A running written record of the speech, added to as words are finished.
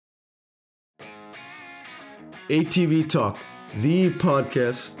ATV Talk, the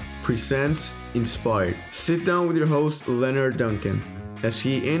podcast, presents Inspired. Sit down with your host, Leonard Duncan, as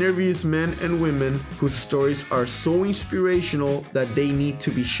he interviews men and women whose stories are so inspirational that they need to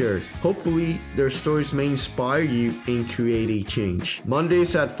be shared. Hopefully, their stories may inspire you and create a change.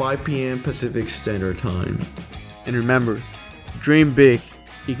 Mondays at 5 p.m. Pacific Standard Time. And remember, dream big.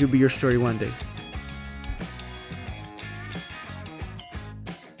 It could be your story one day.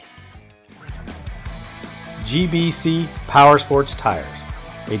 GBC Power Sports Tires,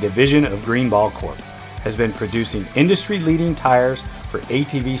 a division of Greenball Corp, has been producing industry-leading tires for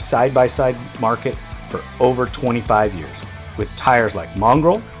ATV side-by-side market for over 25 years, with tires like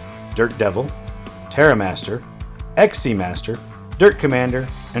Mongrel, Dirt Devil, TerraMaster, XC Master, Dirt Commander,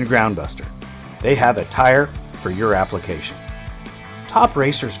 and Groundbuster. They have a tire for your application. Top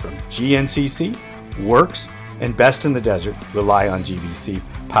racers from GNCC, Works, and Best in the Desert rely on GBC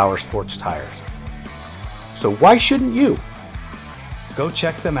Power Sports Tires. So why shouldn't you? Go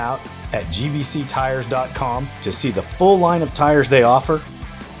check them out at gbctires.com to see the full line of tires they offer.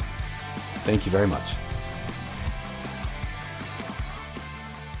 Thank you very much.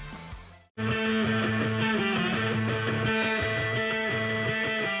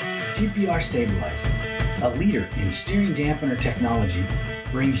 GPR Stabilizer, a leader in steering dampener technology,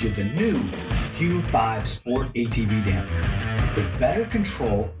 brings you the new Q5 Sport ATV dampener with better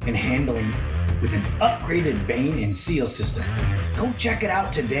control and handling with an upgraded vane and seal system. Go check it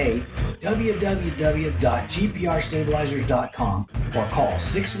out today, www.gprstabilizers.com, or call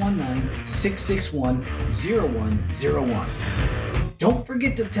 619-661-0101. Don't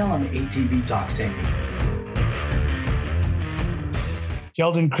forget to tell them ATV Talk sent you.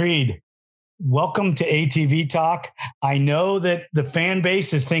 Sheldon Creed, welcome to ATV Talk. I know that the fan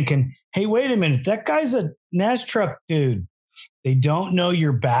base is thinking, hey, wait a minute, that guy's a NAS truck dude. They don't know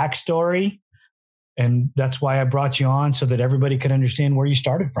your backstory. And that's why I brought you on, so that everybody could understand where you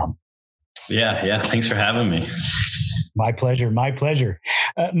started from. Yeah. Thanks for having me. My pleasure.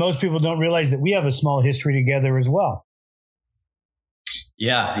 Most people don't realize that we have a small history together as well.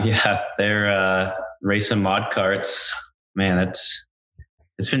 Yeah. They're racing mod carts. Man, it's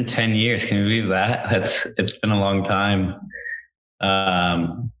been 10 years. Can you believe that? It's been a long time.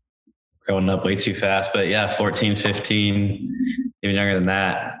 Growing up way too fast, but yeah, 14, 15, even younger than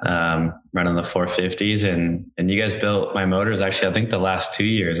that, running the 450s. And you guys built my motors. Actually, I think the last 2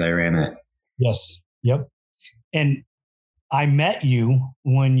 years I ran it. Yes. Yep. And I met you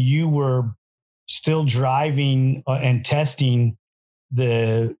when you were still driving and testing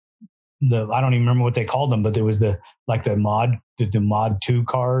the I don't even remember what they called them, but there was the mod 2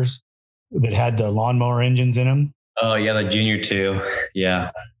 cars that had the lawnmower engines in them. Oh yeah. The Junior 2.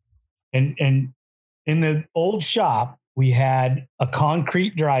 Yeah. And in the old shop, we had a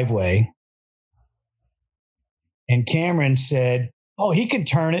concrete driveway, and Cameron said, oh, he can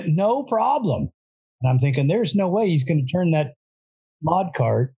turn it, no problem. And I'm thinking, there's no way he's going to turn that mod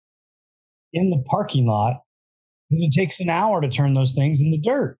cart in the parking lot. It takes an hour to turn those things in the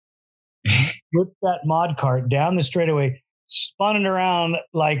dirt. Whipped that mod cart down the straightaway, spun it around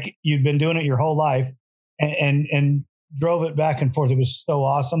like you'd been doing it your whole life, and drove it back and forth. It was so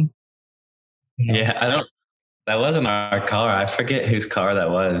awesome. You know? Yeah, that wasn't our car. I forget whose car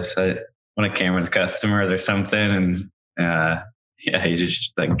that was. One of Cameron's customers or something. And he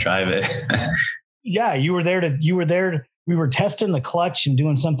just drive it. Yeah, you were there. We were testing the clutch and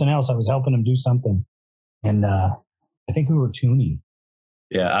doing something else. I was helping him do something. And I think we were tuning.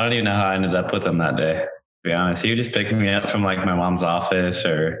 Yeah, I don't even know how I ended up with him that day, to be honest. He would just pick me up from my mom's office,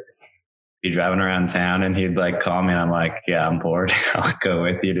 or he'd driving around town, and he'd call me, and I'm like, yeah, I'm bored. I'll go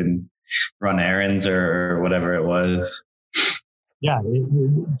with you to run errands or whatever it was. Yeah.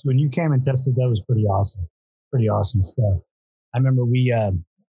 When you came and tested, that was pretty awesome. Pretty awesome stuff. I remember we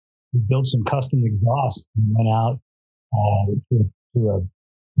built some custom exhausts and went out to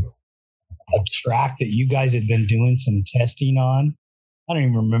a track that you guys had been doing some testing on. I don't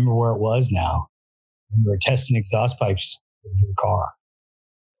even remember where it was now. We were testing exhaust pipes in your car.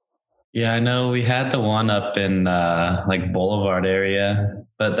 Yeah, I know we had the one up in Boulevard area,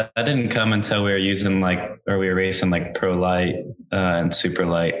 but that didn't come until we were using we were racing Pro Light and Super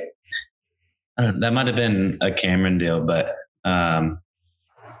Light. That might have been a Cameron deal, but I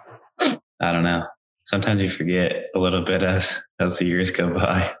don't know. Sometimes you forget a little bit as the years go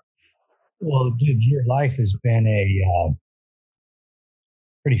by. Well, dude, your life has been a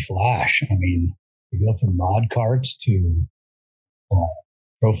pretty flash. I mean, you go from mod carts to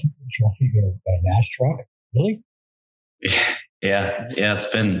trophy NAS truck. Really? Yeah. It's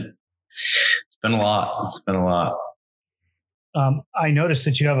been a lot. I noticed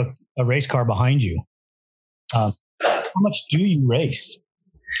that you have a race car behind you. How much do you race?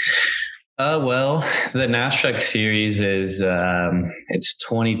 Well, the NASTRUC series is, it's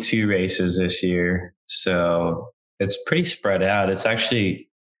 22 races this year. So it's pretty spread out. It's actually,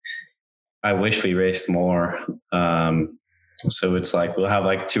 I wish we raced more. So it's like, we'll have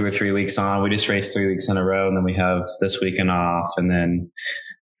like 2 or 3 weeks on. We just race 3 weeks in a row, and then we have this weekend off. And then,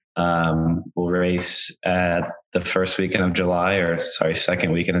 we'll race at the first weekend of July,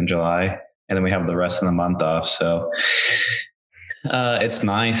 second weekend in July. And then we have the rest of the month off. So, it's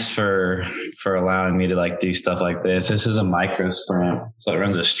nice for allowing me to like do stuff like this. This is a micro sprint. So it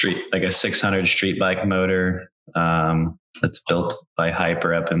runs a 600 street bike motor. It's built by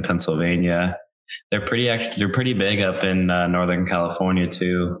Hyper up in Pennsylvania. They're pretty big up in Northern California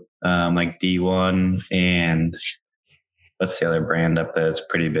too. Like D1 and what's the other brand up there? It's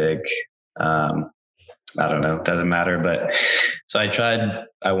pretty big. I don't know. Doesn't matter. But so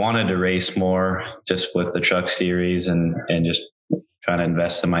I wanted to race more just with the truck series and just trying to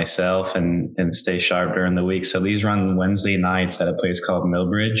invest in myself and stay sharp during the week. So these run Wednesday nights at a place called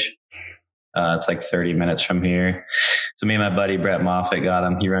Millbridge. It's like 30 minutes from here. So me and my buddy Brett Moffitt got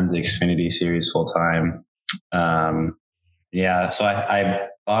him. He runs the Xfinity series full time. So I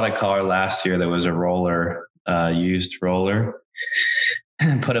bought a car last year that was a roller, used roller,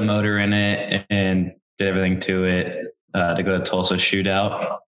 and put a motor in it and did everything to it to go to Tulsa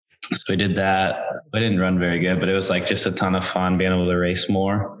Shootout. So we did that. I didn't run very good, but it was like just a ton of fun being able to race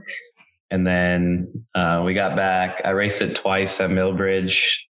more. And then we got back. I raced it twice at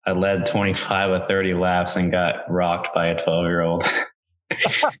Millbridge. I led 25 of 30 laps and got rocked by a 12-year-old.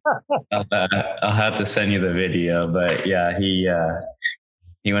 I'll have to send you the video, but yeah,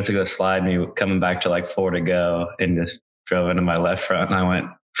 he went to go slide me coming back to like 4 to go and just drove into my left front, and I went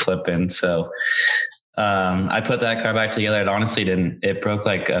flipping. So I put that car back together. It honestly didn't. It broke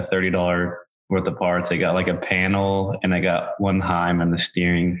like a $30 worth of parts. It got like a panel, and I got one Heim in the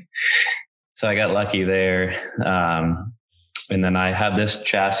steering. So I got lucky there. And then I had this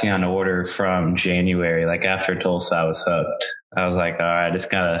chassis on order from January. Like after Tulsa, I was hooked. I was like, all right, I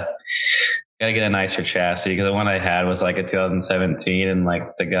just gotta get a nicer chassis, because the one I had was like a 2017, and like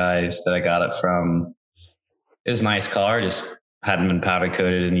the guys that I got it from, it was a nice car, just hadn't been powder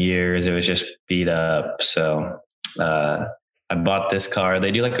coated in years. It was just beat up. So I bought this car.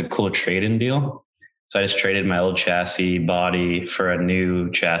 They do like a cool trade-in deal. So I just traded my old chassis body for a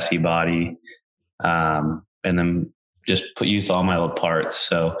new chassis body, and then just used all my old parts.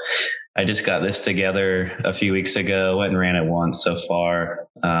 So I just got this together a few weeks ago. Went and ran it once so far.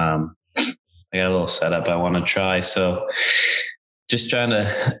 I got a little setup I want to try. So just trying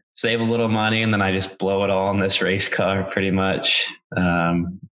to save a little money, and then I just blow it all on this race car pretty much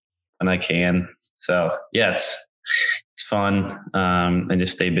when I can. So yeah, it's fun, and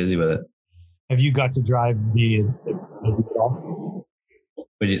just stay busy with it. Have you got to drive the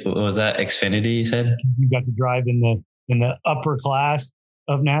what was that, Xfinity you said? You got to drive in the upper class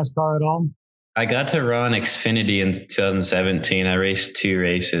of NASCAR at all? I got to run Xfinity in 2017. I raced 2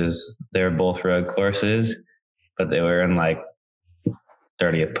 races. They were both road courses, but they were in like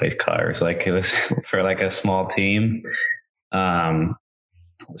 30th place cars. Like it was for like a small team. So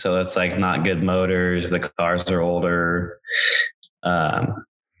it's like not good motors. The cars are older.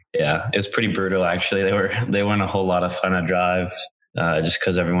 Yeah, it was pretty brutal actually. They weren't a whole lot of fun to drive, just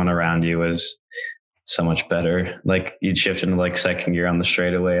because everyone around you was so much better. Like you'd shift into like second gear on the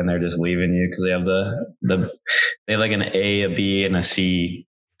straightaway, and they're just leaving you because they have they have like an A, a B, and a C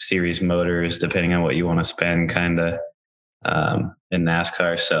series motors, depending on what you want to spend, kind of in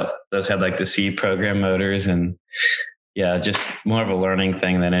NASCAR. So those had like the C program motors, and yeah, just more of a learning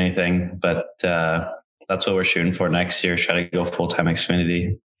thing than anything. But that's what we're shooting for next year. Try to go full-time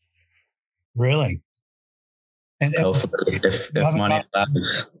Xfinity. Really? And hopefully, if money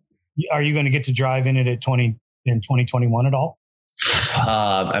allows. Are you going to get to drive in it in 2021 at all?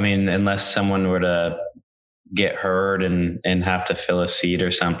 I mean, unless someone were to get hurt and have to fill a seat or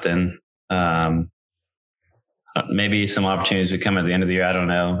something, maybe some opportunities would come at the end of the year. I don't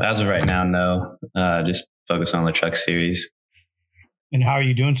know. As of right now, no. Just focus on the truck series. And how are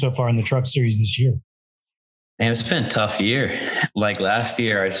you doing so far in the truck series this year? Man, it's been a tough year. Like last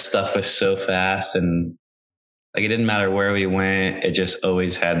year, our stuff was so fast, and like it didn't matter where we went, it just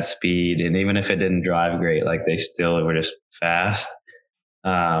always had speed. And even if it didn't drive great, like they still were just fast.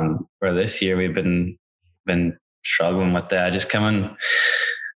 For this year, we've been struggling with that.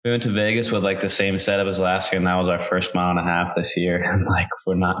 We went to Vegas with like the same setup as last year, and that was our first 1.5 miles this year. And like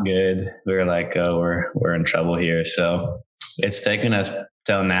we're not good. We were like, oh, we're in trouble here. So it's taken us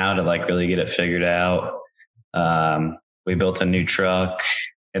till now to like really get it figured out. We built a new truck.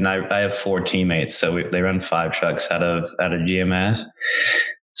 and I have 4 teammates. So they run 5 trucks out of GMS.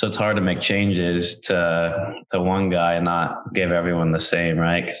 So it's hard to make changes to one guy and not give everyone the same,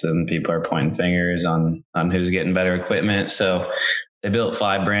 right? Because then people are pointing fingers on who's getting better equipment. So they built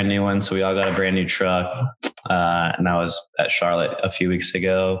 5 brand new ones. So we all got a brand new truck. And I was at Charlotte a few weeks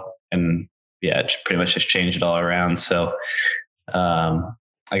ago. And yeah, it pretty much just changed it all around. So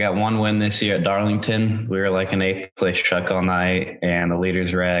I got 1 win this year at Darlington. We were like an 8th place truck all night, and the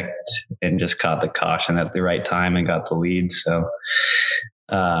leaders wrecked and just caught the caution at the right time and got the lead. So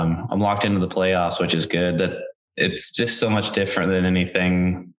I'm locked into the playoffs, which is good. That it's just so much different than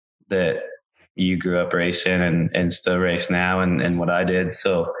anything that you grew up racing and still race now and what I did.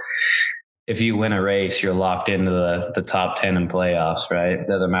 So if you win a race, you're locked into the top 10 in playoffs, right?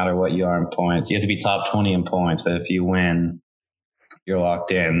 Doesn't matter what you are in points. You have to be top 20 in points, but if you win, you're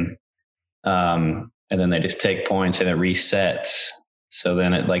locked in. And then they just take points and it resets. So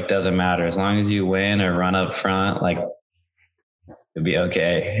then it like doesn't matter. As long as you win or run up front, like it'd be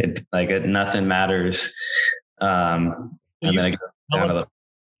okay. Nothing matters. And then it goes down to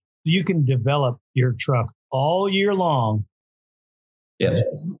you can develop your truck all year long. Yeah.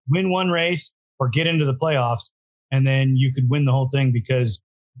 Win one race or get into the playoffs, and then you could win the whole thing because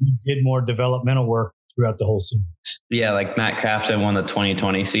you did more developmental work throughout the whole season. Yeah, like Matt Crafton won the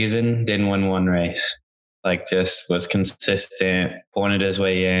 2020 season, didn't win one race. Like just was consistent, pointed his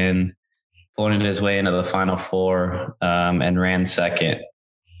way into the Final Four, and ran second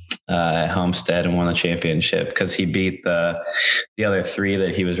at Homestead and won the championship because he beat the other 3 that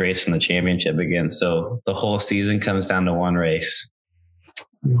he was racing the championship against. So the whole season comes down to one race.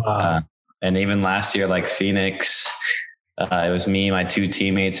 Wow. And even last year, like Phoenix, it was me, my 2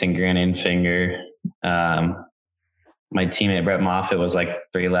 teammates, and Grant Infinger. My teammate Brett Moffitt was like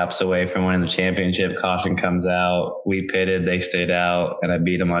 3 laps away from winning the championship. Caution comes out. We pitted, they stayed out, and I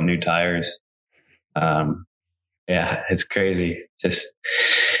beat them on new tires. Yeah, it's crazy. Just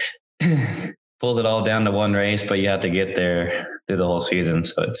pulls it all down to one race, but you have to get there through the whole season.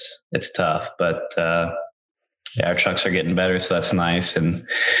 So it's tough, but yeah, our trucks are getting better. So that's nice. And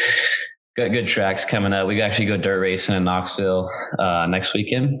got good tracks coming up. We actually go dirt racing in Knoxville next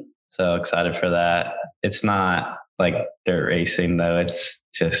weekend. So excited for that. It's not like dirt racing though. It's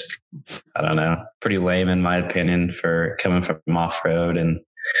just, I don't know, pretty lame in my opinion for coming from off-road, and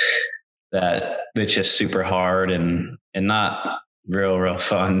that it's just super hard and not real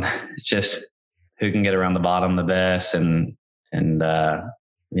fun. It's just who can get around the bottom the best and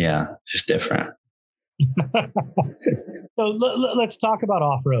yeah, just different. So let's talk about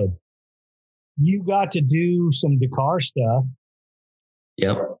off-road. You got to do some Dakar stuff.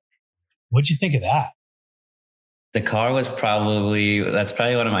 Yep. What'd you think of that? Dakar was probably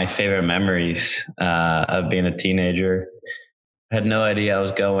one of my favorite memories of being a teenager. I had no idea I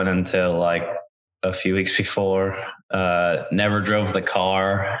was going until like a few weeks before. Never drove the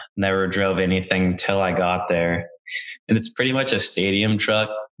car, never drove anything until I got there. And it's pretty much a stadium truck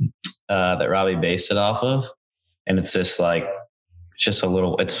that Robbie based it off of. And it's just like,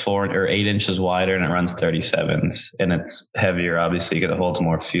 it's 4 or 8 inches wider and it runs 37s, and it's heavier, obviously, because it holds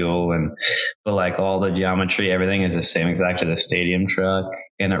more fuel. But like all the geometry, everything is the same exact as a stadium truck.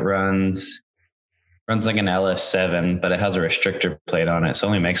 And it runs like an LS7, but it has a restrictor plate on it. So it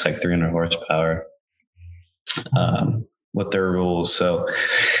only makes like 300 horsepower with their rules. So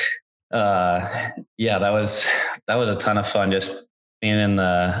yeah, that was a ton of fun just being in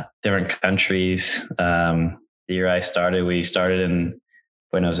the different countries. The year we started in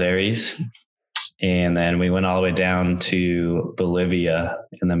Buenos Aires, and then we went all the way down to Bolivia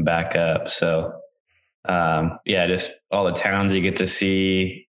and then back up. So yeah, just all the towns you get to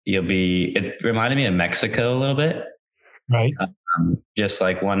see. It reminded me of Mexico a little bit. Right. Just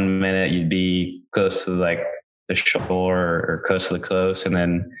like 1 minute you'd be close to like the shore or close to the coast, and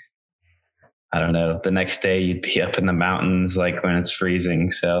then I don't know, the next day you'd be up in the mountains like when it's freezing.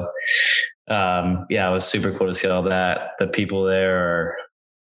 So yeah, it was super cool to see all that. The people there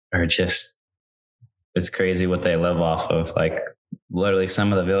are just, it's crazy what they live off of. Like literally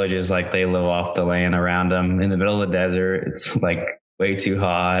some of the villages, like they live off the land around them in the middle of the desert. It's like way too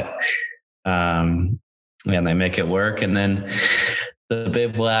hot. And they make it work. And then the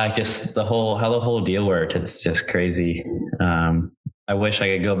bivouac, just how the whole deal worked. It's just crazy. I wish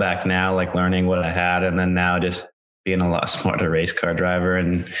I could go back now, like learning what I had, and then now just being a lot smarter race car driver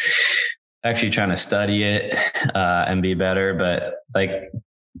and actually trying to study it and be better. But like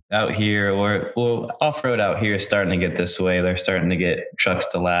out here, off-road out here is starting to get this way. They're starting to get trucks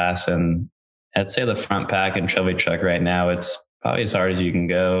to last. And I'd say the front pack and Chevy truck right now, it's probably as hard as you can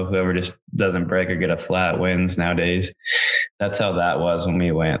go. Whoever just doesn't break or get a flat wins nowadays. That's how that was when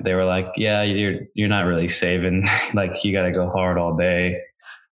we went. They were like, yeah, you're not really saving. Like you got to go hard all day.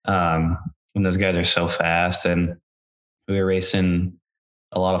 And those guys are so fast, and we were racing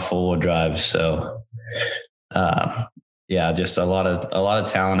a lot of full wheel drives. So, yeah, just a lot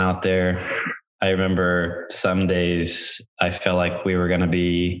of talent out there. I remember some days I felt like we were going to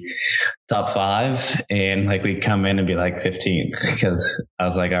be top 5 and like we'd come in and be like 15th because I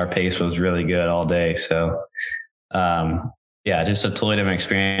was like, our pace was really good all day. So, yeah, just a totally different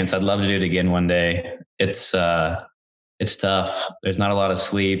experience. I'd love to do it again one day. It's tough. There's not a lot of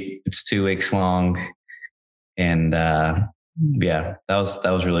sleep. It's 2 weeks long. And, yeah, that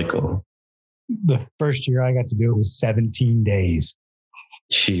was really cool. The first year I got to do it was 17 days.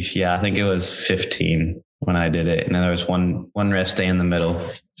 Sheesh, yeah, I think it was 15 when I did it. And then there was one rest day in the middle.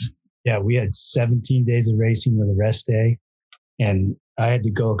 Yeah, we had 17 days of racing with a rest day. And I had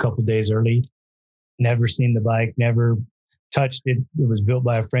to go a couple days early. Never seen the bike, never touched it. It was built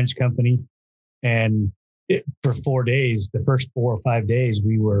by a French company. And for 4 days, the first 4 or 5 days,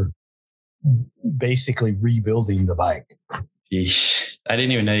 we were basically rebuilding the bike. Yeesh. I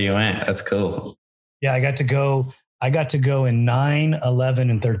didn't even know you went. That's cool. Yeah, I got to go in 9, 11,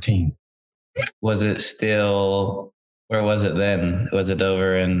 and 13. Was it still, where was it then? Was it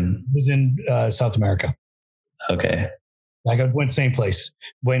over in? It was in South America. Okay. I went same place,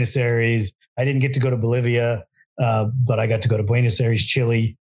 Buenos Aires. I didn't get to go to Bolivia, but I got to go to Buenos Aires,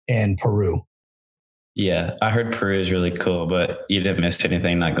 Chile, and Peru. Yeah, I heard Peru is really cool, but you didn't miss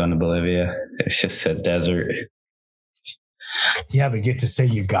anything not going to Bolivia. It's just a desert. Yeah, but get to say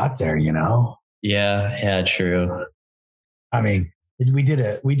you got there, you know? Yeah, true. I mean, we did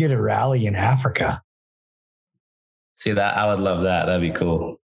a rally in Africa. See that? I would love that. That'd be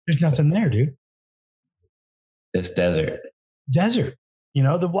cool. There's nothing there, dude. This desert. You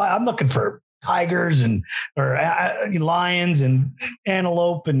know, I'm looking for tigers or lions and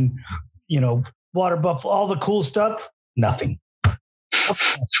antelope and, you know, water buffalo, all the cool stuff. Nothing.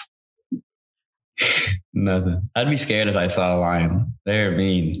 Nothing. I'd be scared if I saw a lion. They're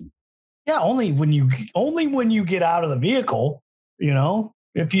mean. Yeah, only when you get out of the vehicle, you know.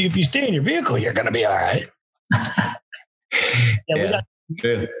 If you stay in your vehicle, you're gonna be all right.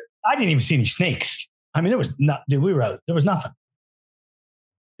 True. I didn't even see any snakes. I mean, there was there was nothing.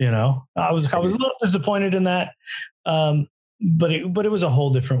 You know, I was a little disappointed in that, but it was a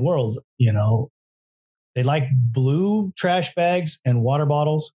whole different world. You know, they like blue trash bags and water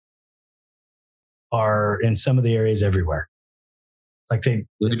bottles are in some of the areas everywhere. Like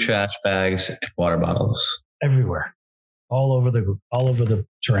blue trash bags, and water bottles everywhere, all over the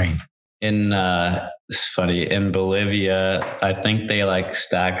terrain. It's funny, in Bolivia, I think they like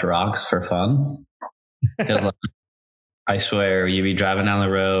stacked rocks for fun. Because like, I swear, you'd be driving down the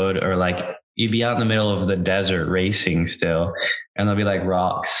road or like you'd be out in the middle of the desert racing still, and there'll be like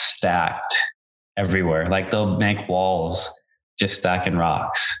rocks stacked everywhere. Like they'll make walls just stacking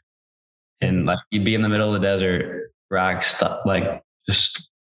rocks. And like you'd be in the middle of the desert, rocks like just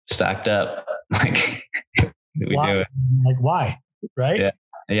stacked up. Like we why? do it. Like why? Right?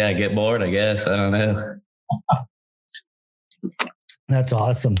 Yeah, get bored, I guess. I don't know. That's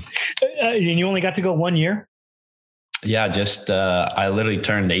awesome. And you only got to go 1 year? Yeah, just I literally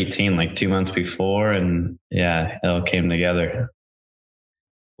turned 18 like 2 months before, and yeah, it all came together.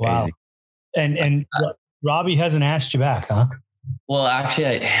 Wow. Crazy. And Robbie hasn't asked you back, huh? Well,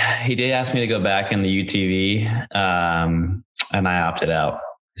 actually, he did ask me to go back in the UTV, and I opted out.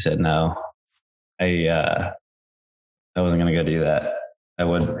 I said no. I wasn't going to go do that. I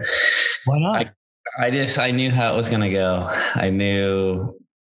would. Why not? I knew how it was going to go. I knew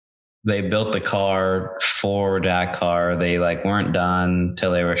they built the car for Dakar. They like weren't done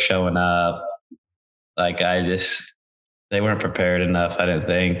till they were showing up. Like they weren't prepared enough. I didn't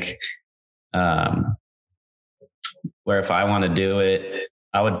think. Where if I want to do it,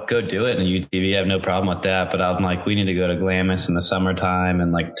 I would go do it in a UTV. I have no problem with that. But I'm like, we need to go to Glamis in the summertime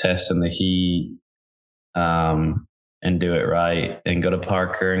and like test in the heat, and do it right, and go to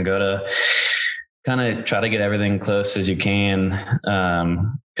Parker and go to kind of try to get everything close as you can.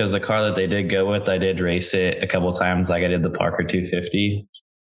 Because the car that they did go with, I did race it a couple of times. Like I did the Parker 250,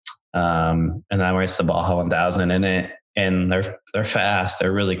 and I raced the Baja 1000 in it. And they're fast.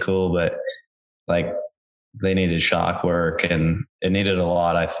 They're really cool, but like they needed shock work, and it needed a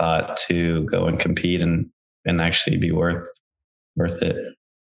lot, I thought, to go and compete and actually be worth it.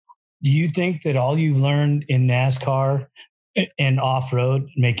 Do you think that all you've learned in NASCAR and off-road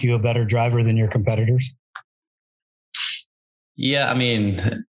make you a better driver than your competitors? Yeah, I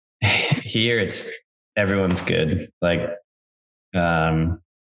mean, here everyone's good. Like Like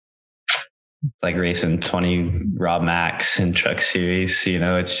racing 20 Rob Max in Truck Series.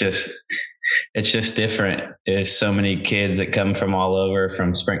 It's just different. There's so many kids that come from all over,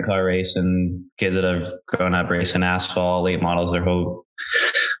 from sprint car racing, kids that have grown up racing asphalt, late models their whole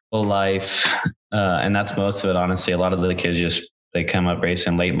life. And that's most of it, honestly. A lot of the kids they come up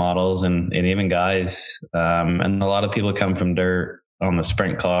racing late models and even guys. And a lot of people come from dirt on the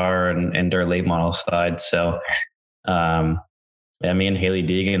sprint car and dirt late model side. So, me and Hailie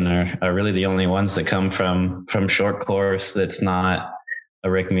Deegan are really the only ones that come from short course that's not a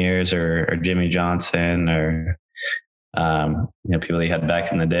Rick Mears or Jimmy Johnson or people they had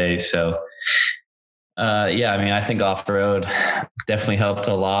back in the day. So I think off-road definitely helped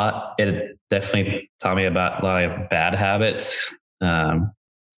a lot. It definitely taught me about a lot of bad habits.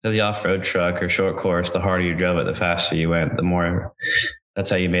 The off-road truck or short course, the harder you drove it, the faster you went, the more that's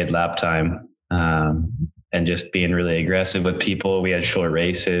how you made lap time. And just being really aggressive with people. We had short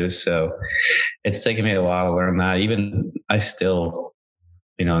races. So it's taken me a while to learn that. Even I still,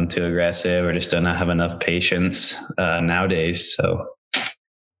 I'm too aggressive or just don't have enough patience nowadays. So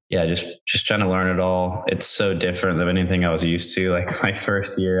yeah, just trying to learn it all. It's so different than anything I was used to. Like my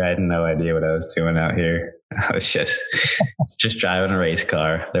first year, I had no idea what I was doing out here. I was just driving a race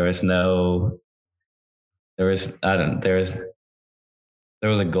car. There was a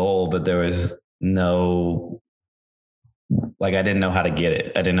goal, but there was no, like, I didn't know how to get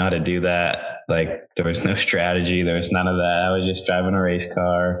it. I didn't know how to do that. Like there was no strategy. There was none of that. I was just driving a race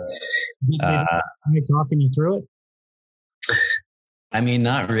car. Am I talking you through it? I mean,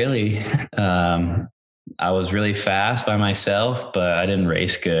 not really. I was really fast by myself, but I didn't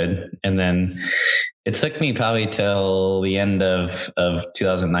race good. And then it took me probably till the end of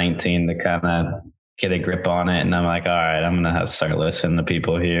 2019 to kind of get a grip on it. And I'm like, all right, I'm going to have to start listening to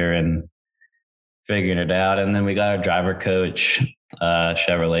people here and figuring it out. And then we got our driver coach,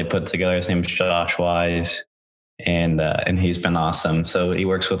 Chevrolet put together. His name's Josh Wise, and he's been awesome. So he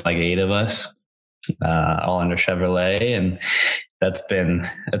works with like 8 of us, all under Chevrolet, and that's been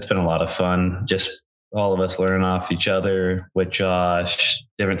a lot of fun. Just all of us learning off each other with Josh,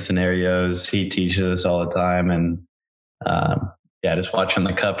 different scenarios. He teaches us all the time, and just watching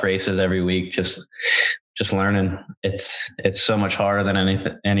the cup races every week, just learning. It's so much harder than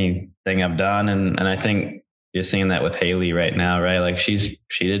anything I've done. And I think you're seeing that with Hailie right now, right? Like she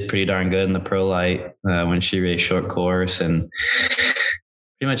did pretty darn good in the pro light when she raced short course, and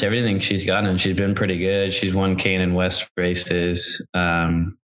pretty much everything she's gotten, she's been pretty good. She's won K&N West races,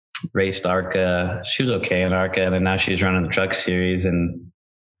 raced ARCA. She was okay in ARCA, and then now she's running the Truck Series and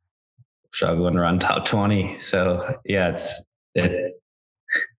struggling to run top 20. So yeah, I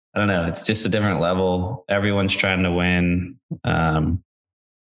don't know. It's just a different level. Everyone's trying to win.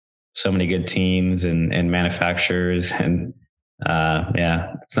 So many good teams and manufacturers, and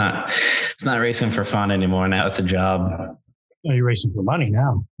it's not racing for fun anymore. Now it's a job. No, you're racing for money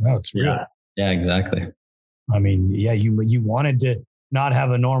now. No, it's real. Yeah, exactly. I mean, yeah, you wanted to not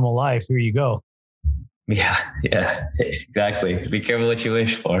have a normal life. Here you go. Yeah, exactly. Be careful what you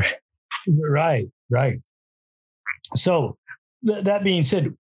wish for. Right. So that being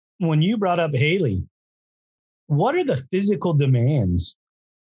said, when you brought up Hailie, what are the physical demands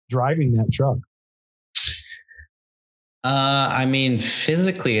driving that truck? I mean,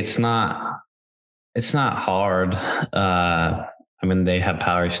 physically, it's not hard. I mean, they have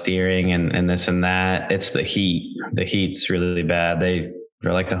power steering and this and that. It's the heat. The heat's really bad.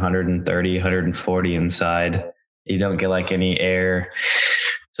 They're like 130, 140 inside. You don't get like any air.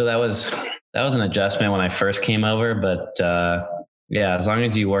 So that was an adjustment when I first came over. But as long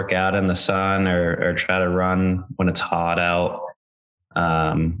as you work out in the sun or try to run when it's hot out,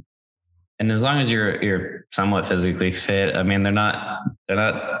 and as long as you're somewhat physically fit, I mean, they're not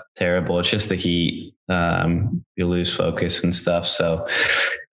terrible. It's just the heat. You lose focus and stuff. So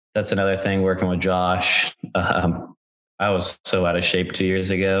that's another thing working with Josh. I was so out of shape 2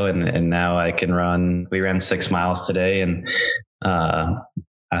 years ago, and now I can run. We ran 6 miles today, and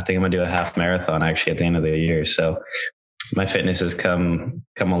I think I'm gonna do a half marathon actually at the end of the year. So my fitness has come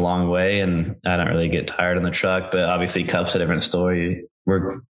a long way, and I don't really get tired on the truck. But obviously, Cup's a different story.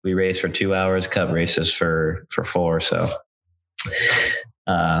 We race for 2 hours. Cup races for 4. So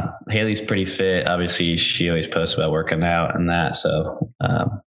Hailie's pretty fit. Obviously, she always posts about working out and that. So I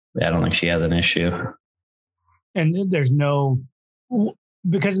don't think she has an issue. And there's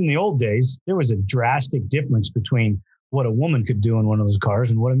because in the old days, there was a drastic difference between what a woman could do in one of those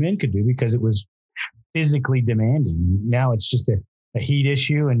cars and what a man could do, because it was physically demanding. Now it's just a heat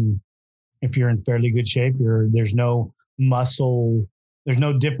issue. And if you're in fairly good shape, there's no muscle, there's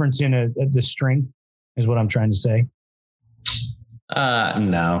no difference in the strength, is what I'm trying to say.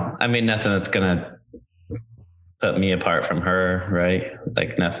 No, I mean, nothing that's going to put me apart from her, right?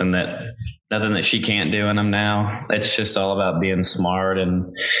 Like nothing that she can't do in them now. It's just all about being smart.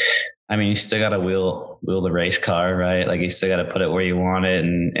 And I mean, you still got to wheel the race car, right? Like you still got to put it where you want it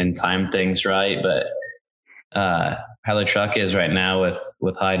and time things right. But how the truck is right now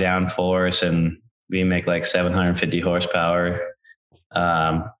with high downforce, and we make like 750 horsepower.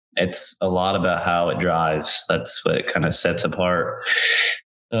 It's a lot about how it drives. That's what kind of sets apart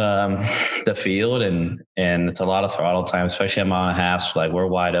the field, and it's a lot of throttle time, especially at mile and a half. Like we're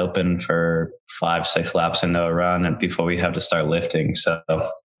wide open for 5-6 laps into a run, and before we have to start lifting. So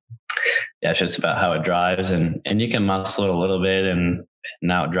yeah, it's just about how it drives, and you can muscle it a little bit and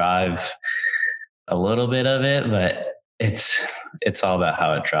outdrive a little bit of it, but it's all about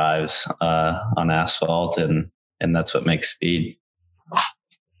how it drives on asphalt, and that's what makes speed.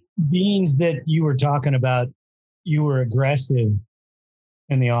 Beans that you were talking about, you were aggressive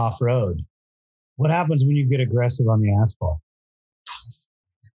in the off-road. What happens when you get aggressive on the asphalt?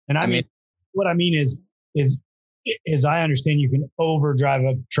 And I mean, what I mean is I understand you can overdrive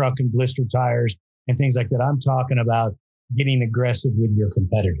a truck and blister tires and things like that. I'm talking about getting aggressive with your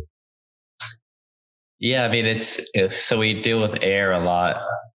competitor. Yeah, I mean, so we deal with air a lot.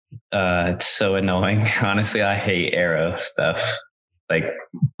 It's so annoying. Honestly, I hate aero stuff. Like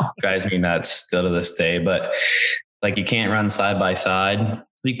drives me nuts still to this day. But like you can't run side by side.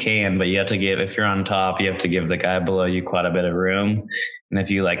 You can, but you have to if you're on top, you have to give the guy below you quite a bit of room. And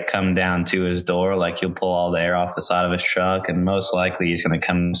if you like come down to his door, like you'll pull all the air off the side of his truck, and most likely he's going to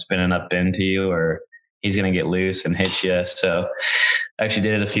come spinning up into you, or he's going to get loose and hit you. So I actually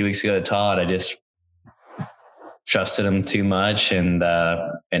did it a few weeks ago to Todd. I just trusted him too much and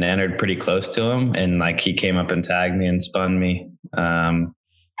entered pretty close to him. And like he came up and tagged me and spun me.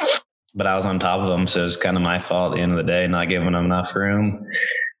 But I was on top of him. So it was kind of my fault at the end of the day, not giving him enough room.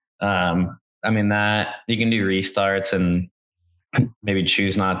 I mean, that you can do restarts and maybe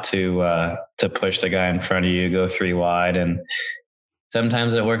choose not to push the guy in front of you, go 3 wide. And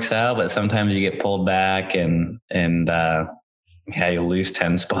sometimes it works out, but sometimes you get pulled back and you lose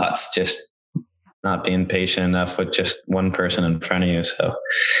 10 spots just not being patient enough with just one person in front of you. So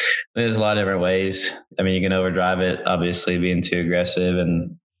there's a lot of different ways. I mean, you can overdrive it, obviously being too aggressive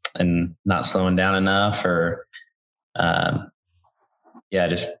and not slowing down enough, or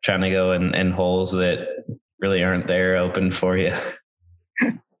just trying to go in holes that really aren't there open for you.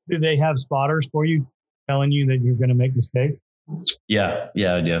 Do they have spotters for you telling you that you're going to make mistakes? Yeah,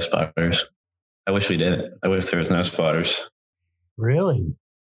 I do have spotters. I wish we didn't. I wish there was no spotters. Really?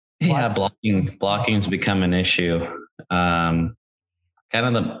 Yeah, blocking's become an issue. Kind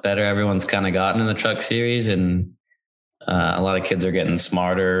of the better everyone's kind of gotten in the truck series, and a lot of kids are getting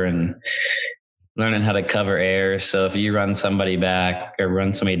smarter and learning how to cover air. So if you run somebody back or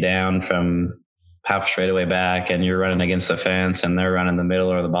run somebody down from half straightaway back, and you're running against the fence and they're running the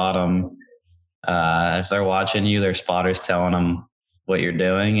middle or the bottom, if they're watching you, their spotters telling them what you're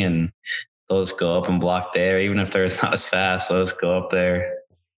doing, and those go up and block the air. Even if they're not as fast, those go up there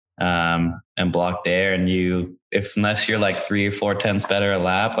and block the air. And unless you're like 3 or 4 tenths better a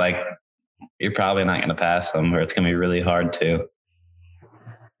lap, like you're probably not going to pass them, or it's going to be really hard to.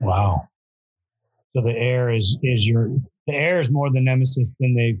 Wow. So the air is more the nemesis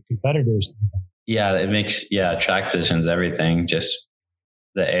than the competitors. Yeah, it makes, track position's everything. Just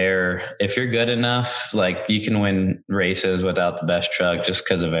the air. If you're good enough, like you can win races without the best truck just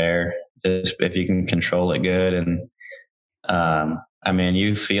because of air. Just if you can control it good. And I mean,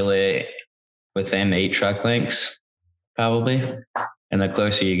 you feel it within 8 truck lengths, probably. And the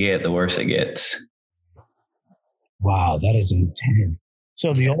closer you get, the worse it gets. Wow, that is intense.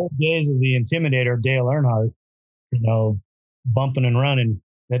 So the old days of the Intimidator, Dale Earnhardt, bumping and running,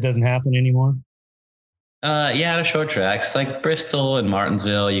 that doesn't happen anymore? The short tracks like Bristol and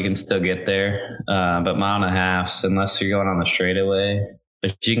Martinsville, you can still get there. But mile and a half, unless you're going on the straightaway,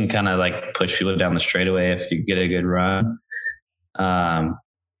 but you can kind of like push people down the straightaway if you get a good run.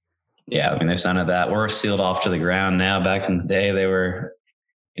 I mean, there's none of that. We're sealed off to the ground now. Back in the day, they were,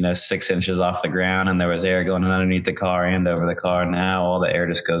 6 inches off the ground, and there was air going underneath the car and over the car. Now all the air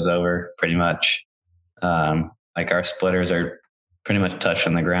just goes over pretty much. Like our splitters are pretty much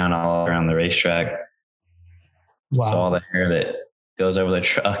touching the ground all around the racetrack. Wow. So all the air that goes over the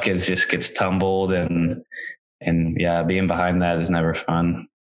truck just gets tumbled, and being behind that is never fun.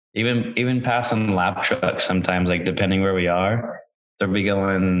 Even passing lap trucks sometimes, like depending where we are, they'll be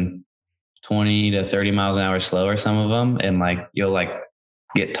going 20 to 30 miles an hour slower, some of them. And like, you'll like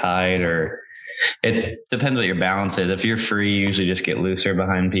get tied, or it depends what your balance is. If you're free, you usually just get looser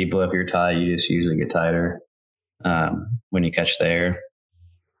behind people. If you're tied, you just usually get tighter. when you catch the air.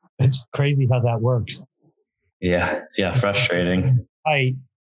 It's crazy how that works. Yeah, frustrating.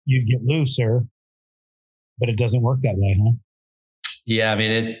 You'd get looser, but it doesn't work that way, huh? Yeah, I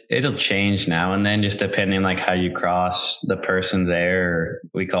mean, it'll change now and then, just depending like how you cross the person's air, or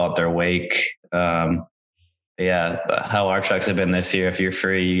we call it their wake. Yeah, how our trucks have been this year, if you're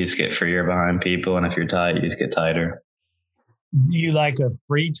free, you just get freer behind people. And if you're tight, you just get tighter. You like a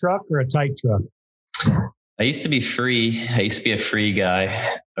free truck or a tight truck? I used to be free. I used to be a free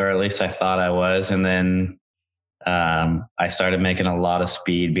guy, or at least I thought I was. And then I started making a lot of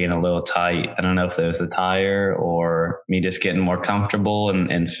speed, being a little tight. I don't know if it was the tire or me just getting more comfortable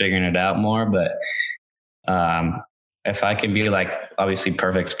and figuring it out more. But if I can be like, obviously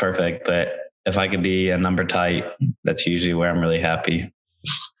perfect's perfect, but if I could be a number tight, that's usually where I'm really happy.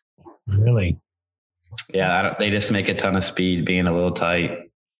 Really? Yeah, they just make a ton of speed being a little tight.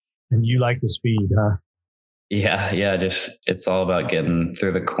 And you like the speed, huh? Yeah. Just it's all about getting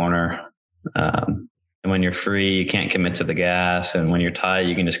through the corner. And when you're free, you can't commit to the gas. And when you're tight,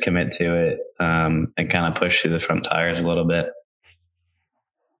 you can just commit to it and kind of push through the front tires a little bit.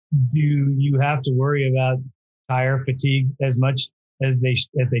 Do you have to worry about tire fatigue as much as they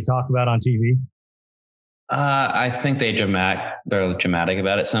talk about on TV? I think they're dramatic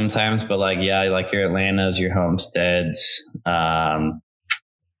about it sometimes, but like your Atlantas, your Homesteads,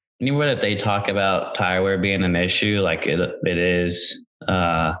 anywhere that they talk about tire wear being an issue, like it is.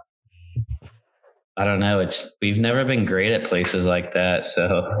 I don't know. We've never been great at places like that.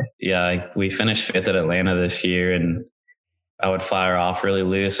 So yeah, we finished 5th at Atlanta this year, and I would fire off really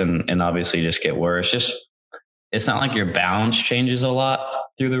loose and obviously just get worse. It's not like your balance changes a lot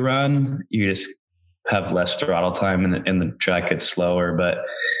through the run. You just have less throttle time and the track gets slower. But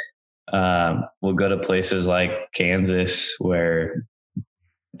we'll go to places like Kansas where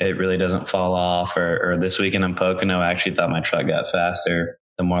it really doesn't fall off. Or this weekend in Pocono, I actually thought my truck got faster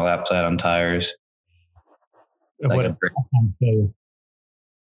the more laps I had on tires. What did the lap times tell you?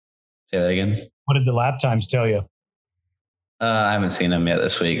 Say that again. What did the lap times tell you? I haven't seen them yet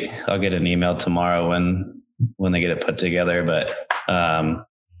this week. I'll get an email tomorrow when they get it put together. But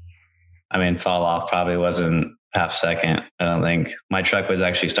fall off probably wasn't half second. I don't think. My truck would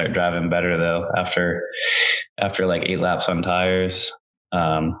actually start driving better though after like 8 laps on tires.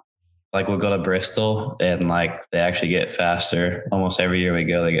 Like we'll go to Bristol and like they actually get faster. Almost every year we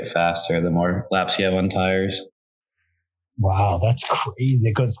go, they get faster the more laps you have on tires. Wow, that's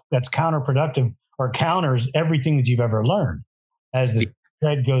crazy, because that's counterproductive or counters everything that you've ever learned. As the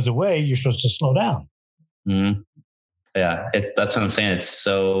tread goes away, you're supposed to slow down. Mm-hmm. Yeah, that's what I'm saying. It's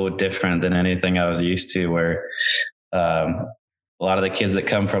so different than anything I was used to, where a lot of the kids that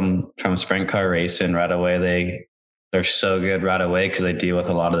come from sprint car racing right away, they're so good right away because they deal with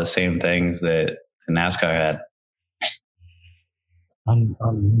a lot of the same things that NASCAR had.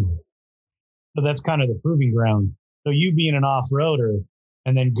 So that's kind of the proving ground. So you being an off-roader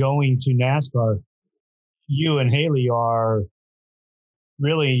and then going to NASCAR, you and Haley are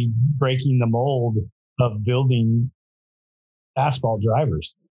really breaking the mold of building asphalt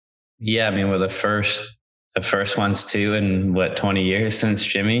drivers. Yeah, I mean, we're the first ones too in 20 years since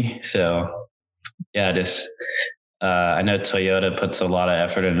Jimmy. So yeah, I know Toyota puts a lot of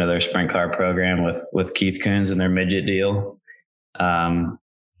effort into their sprint car program with Keith Kunz and their midget deal.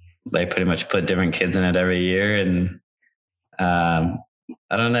 They pretty much put different kids in it every year. And I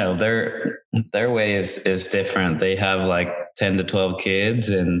don't know, their way is different. They have like 10 to 12 kids,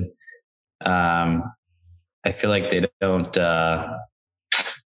 and I feel like they don't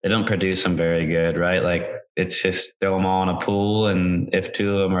produce them very good, right? Like it's just throw them all in a pool, and if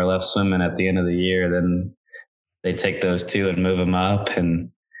 2 of them are left swimming at the end of the year, then they take those 2 and move them up. And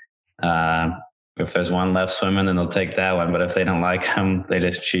if there's 1 left swimming, then they'll take that one. But if they don't like them, they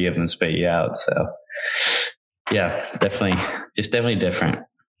just chew you up and spit you out. So yeah, definitely different.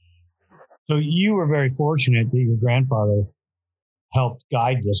 So you were very fortunate that your grandfather helped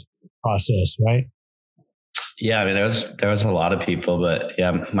guide this process, right? Yeah, I mean, there was a lot of people, but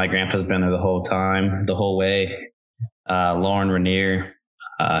yeah, my grandpa's been there the whole time, the whole way. Lauren Rainier,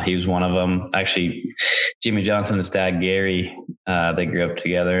 he was one of them. Actually, Jimmy Johnson's dad, Gary, they grew up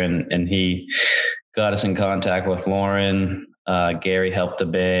together, and he got us in contact with Lauren. Gary helped a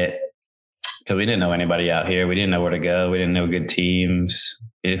bit because we didn't know anybody out here. We didn't know where to go. We didn't know good teams.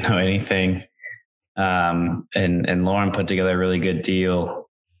 We didn't know anything. And Lauren put together a really good deal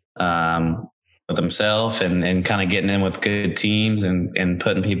with himself and kind of getting in with good teams and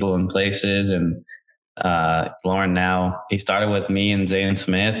putting people in places. And Lauren now, he started with me and Zane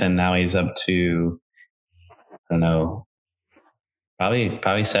Smith, and now he's up to, I don't know,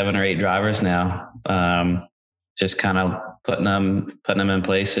 probably 7 or 8 drivers now. just kind of putting them in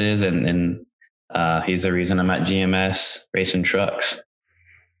places. And he's the reason I'm at GMS racing trucks.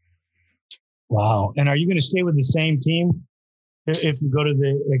 Wow. And are you going to stay with the same team if you go to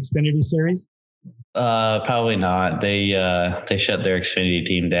the Xfinity Series? Probably not. They shut their Xfinity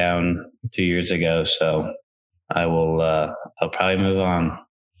team down 2 years ago. So I'll probably move on.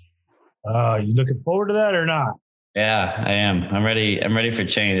 You looking forward to that or not? Yeah, I am. I'm ready for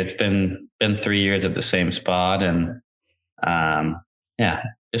change. It's been 3 years at the same spot, and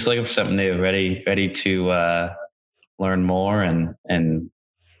just looking for something new. Ready to learn more and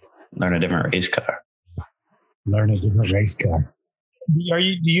learn a different race car. Are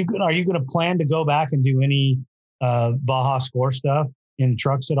you going to plan to go back and do any Baja Score stuff in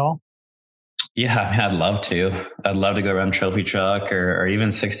trucks at all? Yeah, I'd love to. I'd love to go run trophy truck or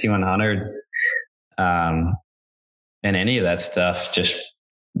even 6100. And any of that stuff, just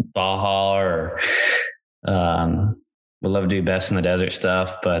Baja or would love to do best in the desert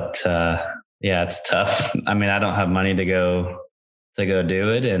stuff. But it's tough. I mean, I don't have money to go do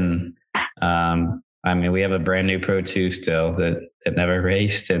it. And we have a brand new Pro 2 still that never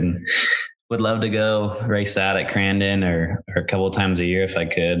raced, and would love to go race that at Crandon or a couple of times a year if I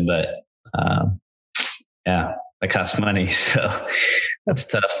could. But it costs money. So that's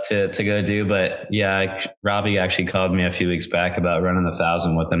tough to go do. But yeah, Robbie actually called me a few weeks back about running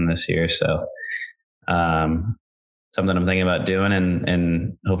 1,000 with him this year. So something I'm thinking about doing,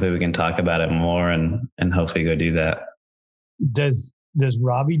 and hopefully we can talk about it more and hopefully go do that. Does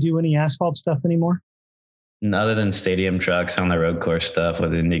Robbie do any asphalt stuff anymore? Other than stadium trucks on the road course stuff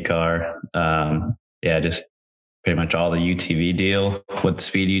with IndyCar. Just pretty much all the UTV deal with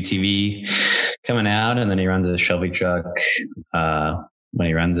Speed UTV coming out. And then he runs his Shelby truck when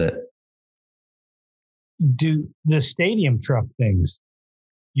he runs it. Do the stadium truck things,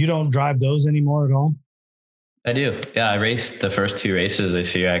 you don't drive those anymore at all? I do. Yeah, I raced the first 2 races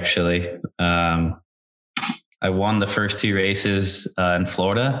this year, actually. I won the first 2 races in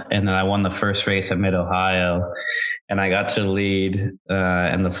Florida, and then I won the first race at Mid-Ohio, and I got to lead in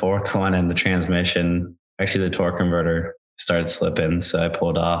the 4th one, and the transmission, actually the torque converter started slipping, so I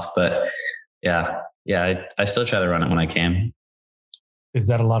pulled off. But I still try to run it when I can. Is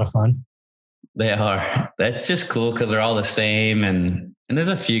that a lot of fun? They are. That's just cool because they're all the same, and there's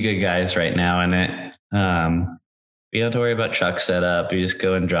a few good guys right now in it. You don't have to worry about truck setup. You just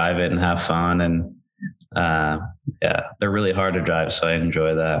go and drive it and have fun, and they're really hard to drive, so I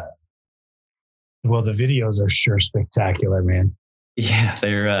enjoy that. Well, the videos are sure spectacular, man. Yeah,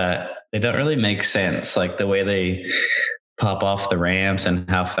 they don't really make sense, like the way they pop off the ramps and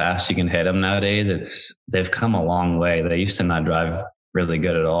how fast you can hit them nowadays. They've come a long way. They used to not drive really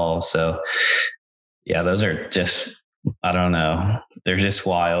good at all. So yeah, those are just, I don't know, they're just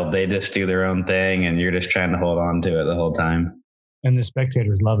wild. They just do their own thing, and you're just trying to hold on to it the whole time. And the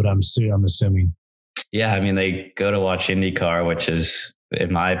spectators love it, I'm assuming. Yeah, I mean, they go to watch IndyCar, which is,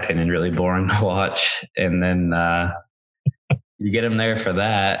 in my opinion, really boring to watch. And then you get them there for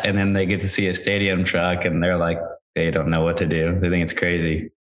that, and then they get to see a stadium truck, and they're like, they don't know what to do. They think it's crazy.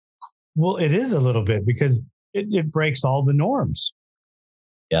 Well, it is a little bit because it breaks all the norms.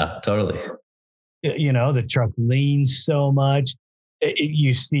 Yeah, totally. You know, the truck leans so much.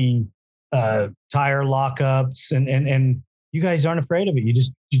 You see tire lockups, and you guys aren't afraid of it.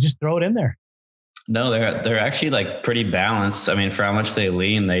 You just throw it in there. No, they're actually like pretty balanced. I mean, for how much they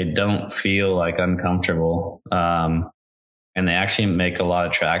lean, they don't feel like uncomfortable. And they actually make a lot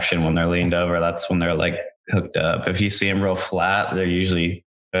of traction when they're leaned over. That's when they're like hooked up. If you see them real flat, they're usually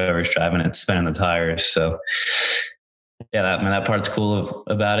whoever's driving it spinning the tires. So yeah, that part's cool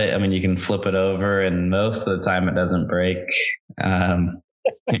about it. I mean, you can flip it over, and most of the time it doesn't break.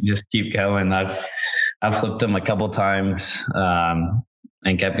 You just keep going. I've flipped them a couple times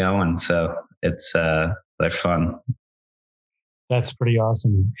and kept going. So it's they're fun. That's pretty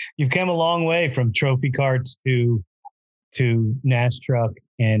awesome. You've come a long way from trophy carts to NAS truck,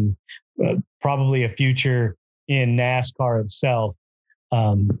 and probably a future in NASCAR itself.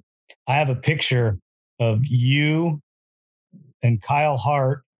 I have a picture of you and Kyle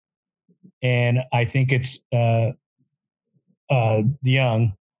Hart, and I think it's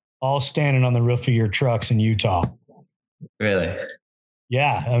Young, all standing on the roof of your trucks in Utah. Really?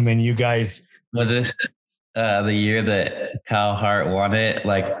 Yeah. I mean, you guys. Was this the year that Kyle Hart won it,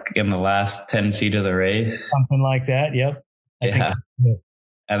 like in the last 10 feet of the race? Something like that. Yep.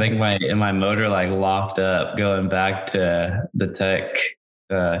 I think my motor like locked up going back to the tech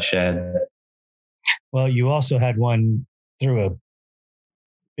shed. Well, you also had one through a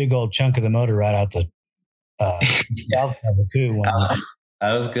big old chunk of the motor right out the valve cover too.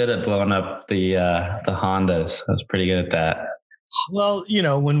 I was good at blowing up the Hondas. I was pretty good at that. Well,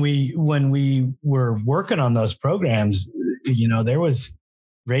 when we were working on those programs, there was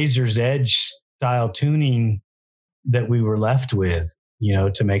Razor's Edge style tuning that we were left with,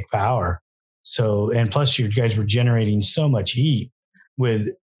 to make power. So, and plus you guys were generating so much heat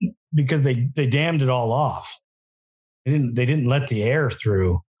because they dammed it all off. They didn't let the air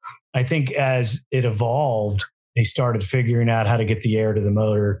through. I think as it evolved, they started figuring out how to get the air to the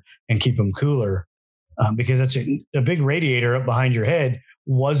motor and keep them cooler. Because that's a big radiator up behind your head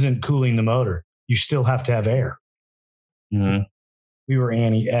wasn't cooling the motor. You still have to have air. Mm-hmm.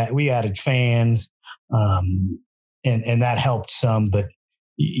 We added fans, and that helped some, but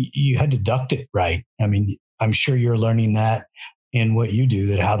you had to duct it right. I mean, I'm sure you're learning that in what you do,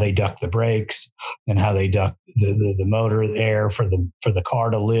 that how they duct the brakes and how they duct the motor air for the car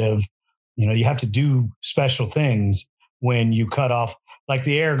to live. You have to do special things when you cut off, like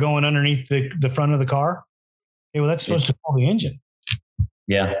the air going underneath the front of the car. Hey, well, that's supposed to cool the engine.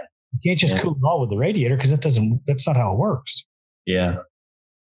 Yeah. You can't just cool it all with the radiator because that's not how it works. Yeah.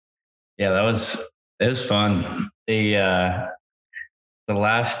 Yeah, it was fun. The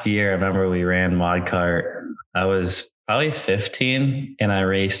last year, I remember we ran Mod Kart. I was probably 15 and I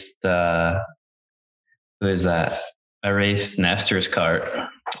raced, who is that? I raced Nestor's kart,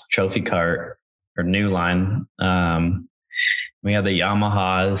 trophy kart, or New Line. We had the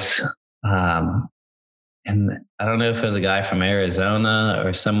Yamahas. And I don't know if it was a guy from Arizona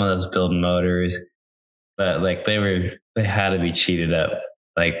or someone that was building motors, but like they had to be cheated up.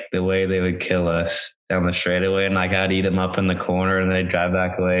 Like the way they would kill us down the straightaway, and like I'd eat them up in the corner and they'd drive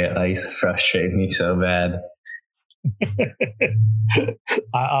back away. It used to frustrate me so bad.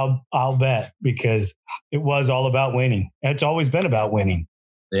 I'll bet, because it was all about winning. It's always been about winning.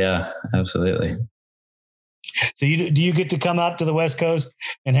 Yeah, absolutely. So do you get to come out to the West Coast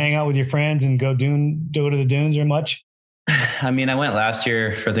and hang out with your friends and go to the dunes or much? I mean, I went last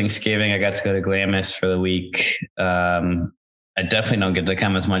year for Thanksgiving. I got to go to Glamis for the week. I definitely don't get to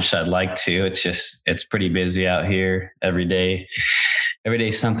come as much as I'd like to. It's pretty busy out here every day. Every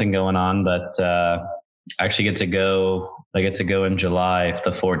day something going on, but I actually get to go. I get to go in July,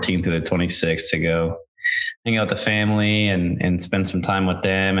 the 14th to the 26th, to go hang out with the family and spend some time with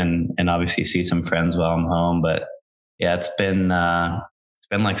them and obviously see some friends while I'm home. But yeah, it's been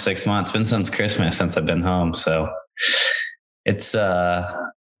like 6 months. It's been since Christmas since I've been home. So it's,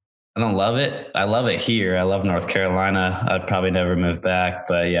 I don't love it. I love it here. I love North Carolina. I'd probably never move back,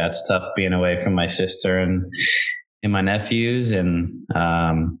 but yeah, it's tough being away from my sister and my nephews. And,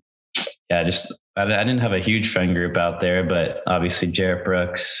 I didn't have a huge friend group out there, but obviously Jarrett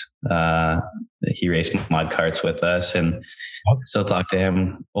Brooks, he raced mod karts with us and still talk to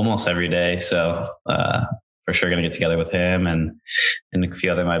him almost every day. So, for sure going to get together with him and a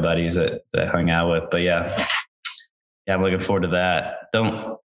few other of my buddies that I hung out with. But yeah, I'm looking forward to that.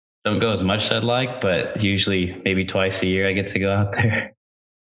 Don't go as much as I'd like, but usually maybe twice a year I get to go out there.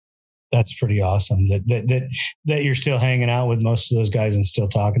 That's pretty awesome that you're still hanging out with most of those guys and still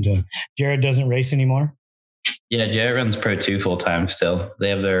talking to them. Jared doesn't race anymore? Yeah, Jared runs Pro 2 full time still. They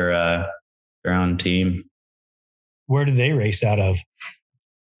have their own team. Where do they race out of?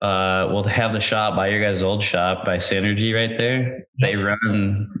 Well, they have the shop by your guys' old shop by Synergy right there.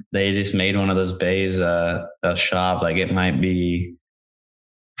 Yep. They just made one of those bays a shop. Like it might be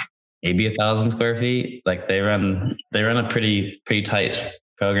maybe 1,000 square feet. Like they run a pretty tight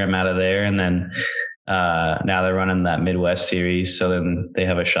program out of there. And then now they're running that Midwest series. So then they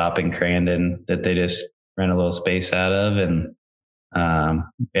have a shop in Crandon that they just rent a little space out of. And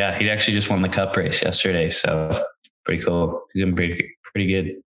he actually just won the cup race yesterday. So pretty cool. He's doing pretty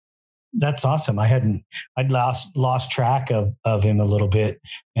good. That's awesome. I'd lost track of him a little bit,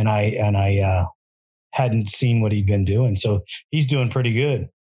 and I hadn't seen what he'd been doing. So he's doing pretty good.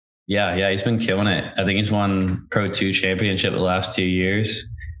 Yeah, he's been killing it. I think he's won Pro 2 championship the last 2 years.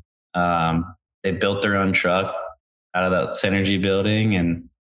 They built their own truck out of that Synergy building, and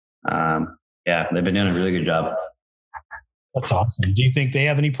they've been doing a really good job. That's awesome. Do you think they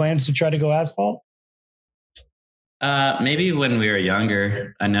have any plans to try to go asphalt? Maybe when we were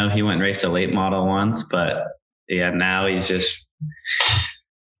younger. I know he went and raced a late model once, but yeah, now he's just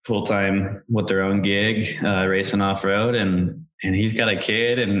full-time with their own gig, racing off-road, and he's got a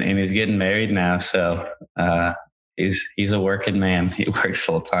kid and he's getting married now. So, he's a working man. He works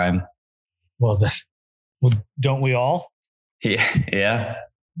full-time. Well, don't we all? Yeah.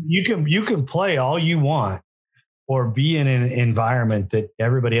 You can play all you want or be in an environment that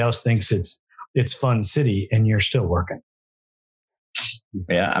everybody else thinks it's fun city, and you're still working.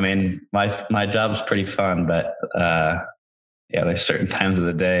 Yeah. I mean, my job's pretty fun, but, yeah, there's certain times of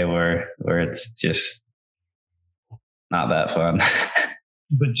the day where it's just not that fun.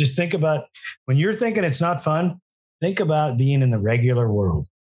 But just think about when you're thinking it's not fun, think about being in the regular world.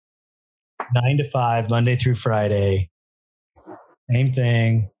 9 to 5, Monday through Friday. Same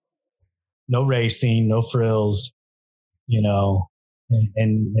thing. No racing, no frills,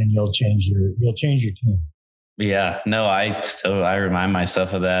 and you'll change your tune. Yeah, no, I remind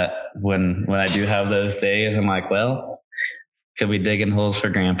myself of that when I do have those days. I'm like, well, could be digging holes for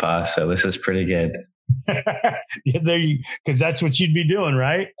grandpa. So this is pretty good. Because that's what you'd be doing,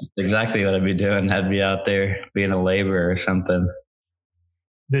 right? Exactly what I'd be doing. I'd be out there being a laborer or something.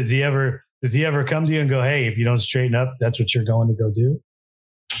 Does he ever come to you and go, hey, if you don't straighten up, that's what you're going to go do?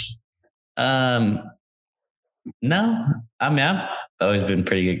 No, I mean, I've always been a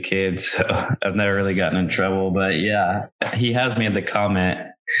pretty good kid, so I've never really gotten in trouble, but yeah, he has made the comment.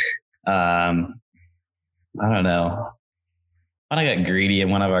 I don't know. I got greedy in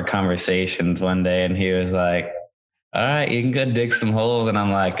one of our conversations one day, and he was like, all right, you can go dig some holes. And I'm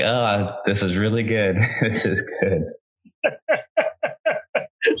like, oh, this is really good. This is good.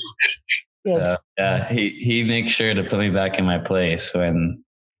 So, yeah, he makes sure to put me back in my place when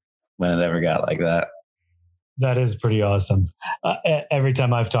it ever got like that. That is pretty awesome. Every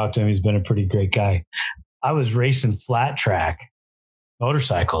time I've talked to him, he's been a pretty great guy. I was racing flat track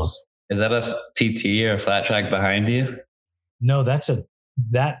motorcycles. Is that a TT or a flat track behind you? No,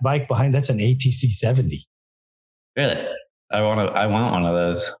 that bike behind. That's an ATC 70. Really? I want one of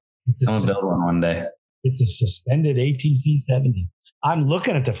those. I'm gonna build one day. It's a suspended ATC 70. I'm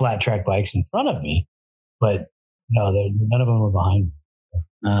looking at the flat track bikes in front of me, but no, none of them were behind me.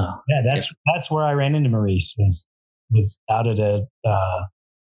 Oh, yeah, that's where I ran into Maurice was out at a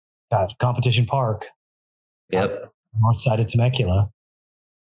competition park. Yep. North side of Temecula.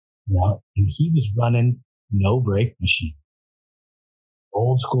 And he was running no brake machine.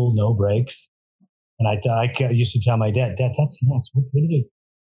 Old school, no brakes. And I used to tell my dad, that's nuts. What do they?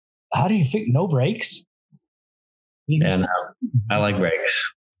 How do you fix no brakes? Yeah, I like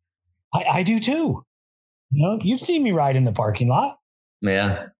brakes. I do too. You've seen me ride in the parking lot.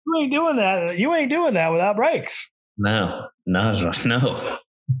 Yeah. You ain't doing that. You ain't doing that without brakes. No.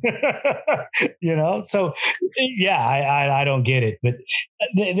 So yeah, I don't get it, but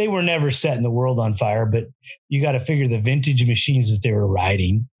they were never setting the world on fire. But you got to figure the vintage machines that they were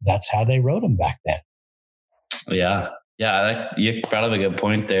riding, that's how they rode them back then. Yeah. Yeah. You brought up a good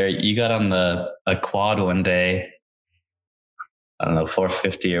point there. You got on a quad one day, I don't know,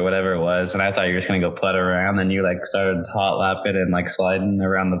 450 or whatever it was. And I thought you were just going to go putter around. And you started hot lapping and sliding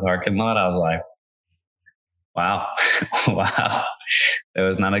around the parking lot. I was like, wow. Wow. I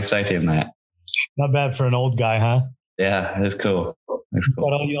was not expecting that. Not bad for an old guy, huh? Yeah, it's cool. It's cool.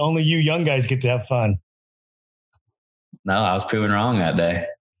 But only you young guys get to have fun. No, I was proven wrong that day.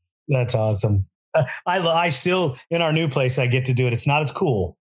 That's awesome. I still, in our new place, I get to do it. It's not as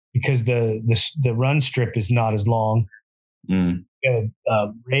cool because the run strip is not as long. Mm. You have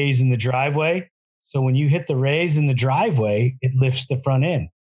a raise in the driveway. So when you hit the raise in the driveway, it lifts the front end.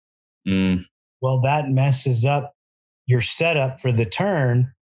 Mm. Well, that messes up your setup for the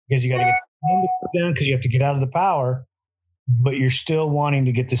turn because you got to get the hand to go down because you have to get out of the power, but you're still wanting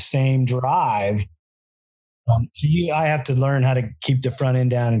to get the same drive. I have to learn how to keep the front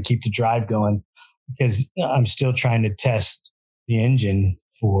end down and keep the drive going because I'm still trying to test the engine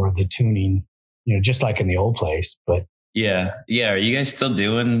for the tuning, just like in the old place. But yeah. Are you guys still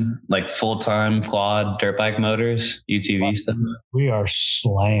doing full-time quad dirt bike motors, UTV stuff? We are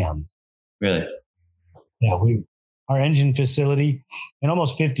slammed. Really? Yeah, our engine facility, in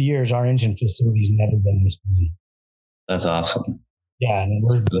almost 50 years, our engine facility's never been this busy. That's awesome. Yeah, and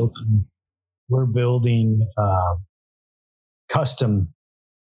we're building custom,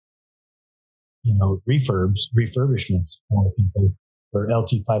 refurbishments for people for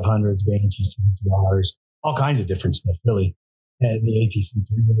LT500s, Banshees, Rs, all kinds of different stuff, really. The ATC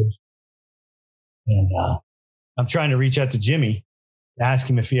 300s. And I'm trying to reach out to Jimmy to ask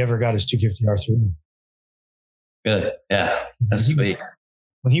him if he ever got his 250R3. Good. Yeah. That's sweet.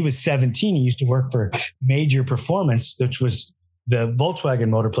 When he was 17, he used to work for Major Performance, which was the Volkswagen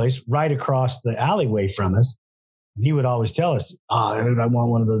motor place right across the alleyway from us. And he would always tell us, I want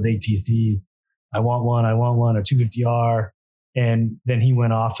one of those ATCs. I want one, a 250R. And then he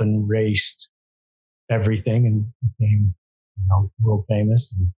went off and raced everything and became, world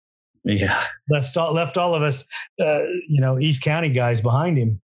famous. And yeah. Left all of us, East County guys behind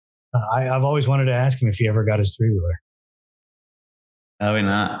him. I've always wanted to ask him if he ever got his 3-wheeler. Probably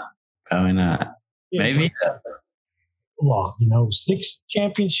not. Yeah, Maybe. Well, 6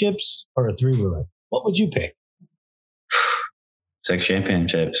 championships or a 3-wheeler. What would you pick? 6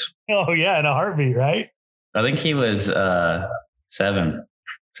 championships. Oh yeah, in a heartbeat, right? I think he was 7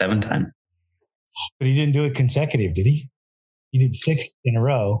 time. But he didn't do it consecutive, did he? He did 6 in a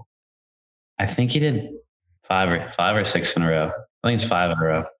row. I think he did 5 or 6 in a row. I think it's 5 in a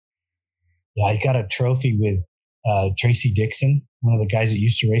row. Yeah, he got a trophy with Tracy Dixon, one of the guys that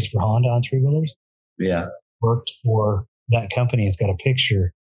used to race for Honda on 3-wheelers. Yeah. Worked for that company. It's got a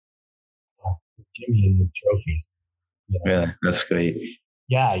picture of Jimmy and the trophies. Yeah. Really? That's sweet.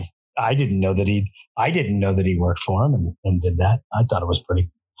 Yeah, I didn't know that he worked for him and did that. I thought it was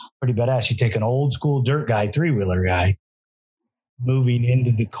pretty badass. You take an old school dirt guy, 3-wheeler guy, moving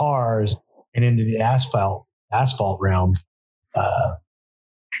into the cars and into the asphalt realm.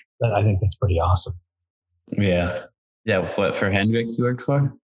 I think that's pretty awesome. Yeah. Yeah. What, for Hendrick you worked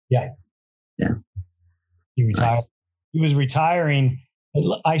for? Yeah. Yeah. He retired. Nice. He was retiring.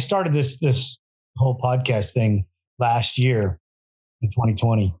 I started this whole podcast thing last year in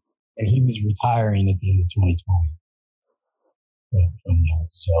 2020, and he was retiring at the end of 2020 from there.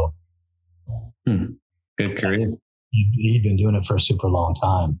 So good career. He'd been doing it for a super long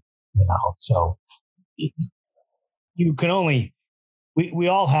time, so you can only, we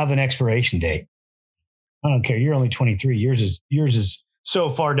all have an expiration date. I don't care. You're only 23. Yours is so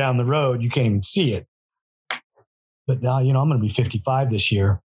far down the road, you can't even see it. But now, I'm going to be 55 this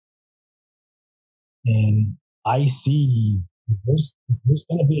year. And I see there's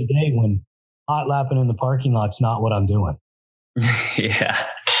going to be a day when hot lapping in the parking lot's not what I'm doing. Yeah.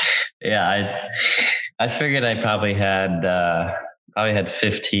 Yeah. I figured I probably had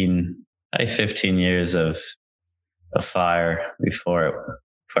 15 years of fire before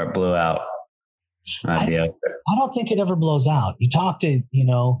it blew out. I don't think it ever blows out. You talk to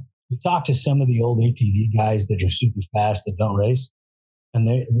some of the old ATV guys that are super fast that don't race, and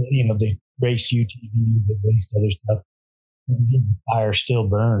they race UTVs, they race other stuff. And the fire still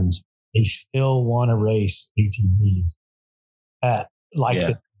burns. They still want to race ATVs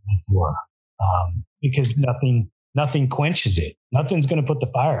before, because nothing quenches it. Nothing's going to put the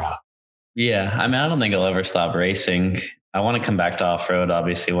fire out. Yeah, I mean, I don't think I'll ever stop racing. I want to come back to off-road,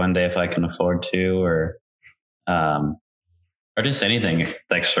 obviously, one day if I can afford to, or just anything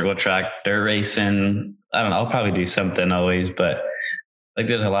like circle track, dirt racing. I don't know. I'll probably do something always, but like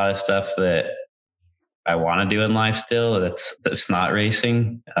there's a lot of stuff that I want to do in life still that's not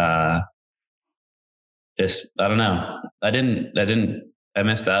racing. I don't know. I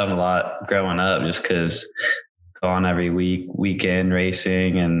missed out on a lot growing up just because going every weekend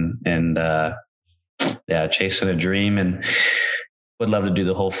racing and chasing a dream, and would love to do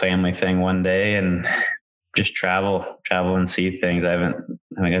the whole family thing one day and just travel and see things. I haven't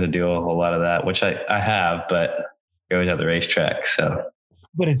got to do a whole lot of that, which I have, but you always have the racetrack. So,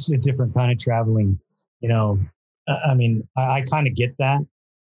 but it's a different kind of traveling, I mean, I kind of get that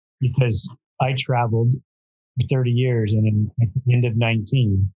because I traveled for 30 years and at the end of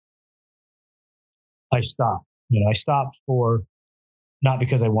 19, I stopped. I stopped for, not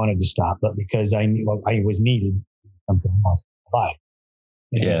because I wanted to stop, but because I knew I was needed something else in my life.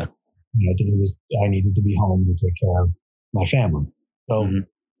 Yeah. I needed to be home to take care of my family. So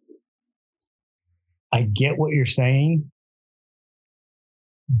I get what you're saying,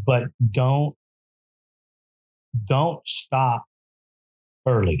 but don't stop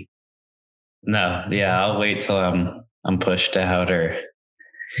early. No. Yeah. I'll wait till I'm pushed out, or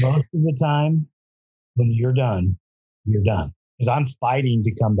most of the time when you're done, you're done. Because I'm fighting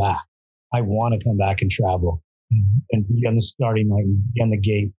to come back. I want to come back and travel and be on the starting line, be on the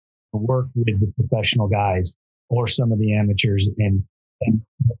gate, work with the professional guys or some of the amateurs. And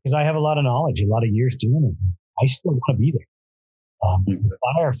because I have a lot of knowledge, a lot of years doing it, I still want to be there. The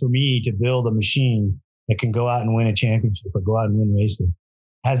fire for me to build a machine that can go out and win a championship or go out and win races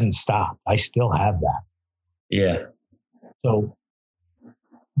hasn't stopped. I still have that. Yeah. So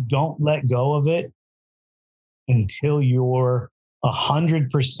don't let go of it until you're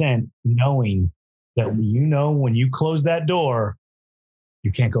 100% knowing that when you close that door,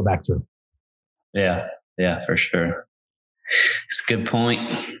 you can't go back through. Yeah. Yeah, for sure. It's a good point.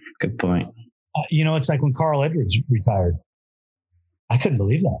 Good point. It's like when Carl Edwards retired. I couldn't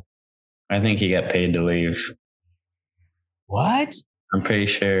believe that. I think he got paid to leave. What? I'm pretty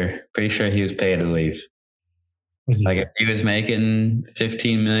sure he was paid to leave. Like if he was making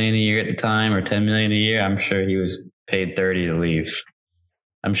 $15 million a year at the time or $10 million a year, I'm sure he was paid $30 to leave.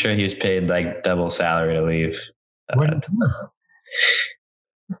 I'm sure he was paid like double salary to leave.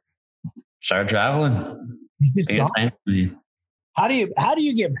 Start traveling. How do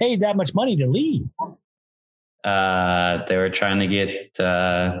you get paid that much money to leave? They were trying to get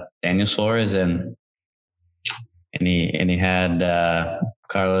Daniel Suarez in, and he had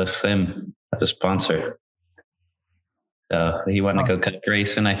Carlos Slim as a sponsor. So he wanted to go cup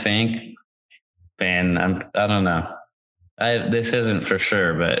racing, I think. And I don't know. This isn't for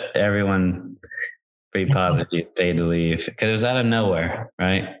sure, but everyone pretty positive paid to leave because it was out of nowhere,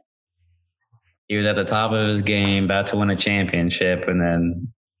 right? He was at the top of his game, about to win a championship, and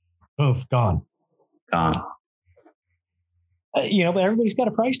then gone. Gone. But everybody's got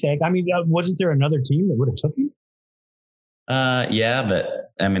a price tag. I mean, wasn't there another team that would have took you? Yeah,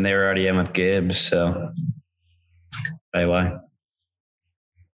 but I mean, they were already in with Gibbs, so why?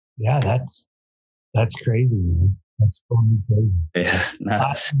 Yeah, that's crazy, man. That's totally crazy. Yeah,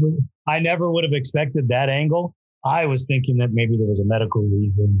 nuts. I never would have expected that angle. I was thinking that maybe there was a medical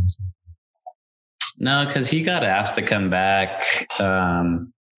reason. No, because he got asked to come back.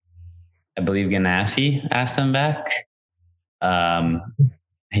 I believe Ganassi asked him back.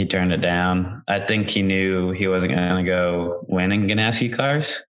 He turned it down. I think he knew he wasn't going to go win in Ganassi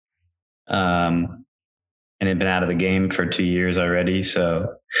cars. And had been out of the game for 2 years already.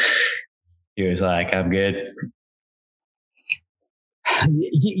 So he was like, I'm good.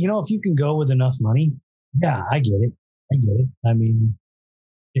 If you can go with enough money, yeah, I get it. I mean,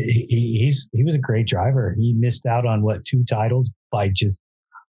 he was a great driver. He missed out on 2 titles by just.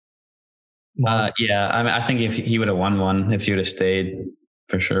 Yeah, I mean, I think if he would have won one, if he would have stayed,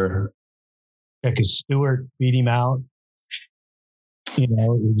 for sure. Yeah, because Stewart beat him out. He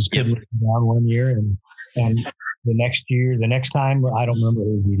just couldn't let him down 1 year, and the next time, I don't remember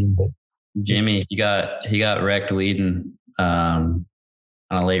who was leading, but Jimmy, he got wrecked leading on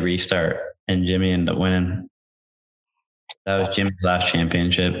a late restart, and Jimmy ended up winning. That was Jimmy's last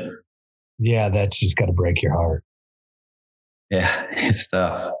championship. Yeah, that's just got to break your heart. Yeah, it's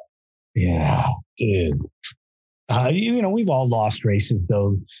tough. Yeah, dude. We've all lost races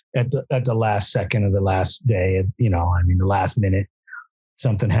though at the last second of the last day. The last minute,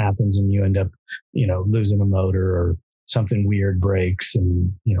 something happens and you end up, losing a motor or something weird breaks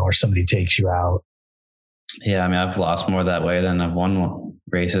and, or somebody takes you out. Yeah. I mean, I've lost more that way than I've won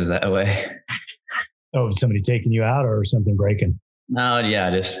races that way. Oh, somebody taking you out or something breaking? No. Yeah.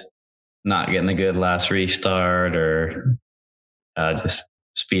 Just not getting a good last restart or just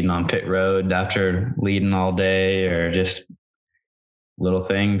speeding on pit road after leading all day or just little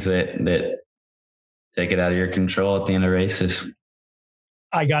things that take it out of your control at the end of races.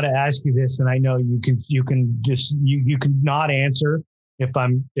 I got to ask you this, and I know you can not answer if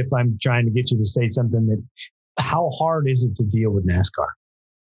I'm trying to get you to say something. That how hard is it to deal with NASCAR?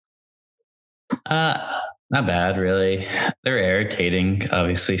 Not bad, really. They're irritating,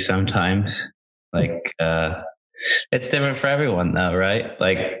 obviously, sometimes. Like, it's different for everyone, though, right?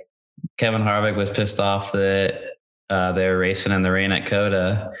 Like, Kevin Harvick was pissed off that they were racing in the rain at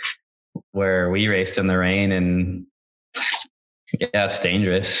COTA, where we raced in the rain, and yeah, it's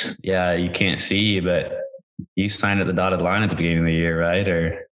dangerous. Yeah, you can't see, but you signed at the dotted line at the beginning of the year, right?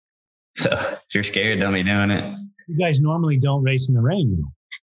 So if you're scared, don't be doing it. You guys normally don't race in the rain.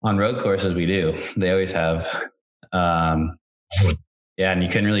 On road courses, we do. They always have. Yeah, and you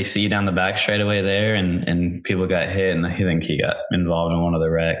couldn't really see down the back straightaway there, and people got hit, and I think he got involved in one of the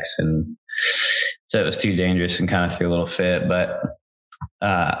wrecks, and so it was too dangerous and kind of threw a little fit. But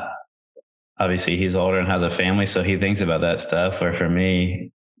obviously, he's older and has a family, so he thinks about that stuff. Where for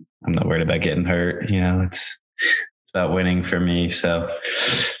me, I'm not worried about getting hurt. It's about winning for me. So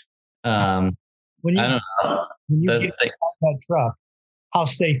I don't know. When you get that truck, how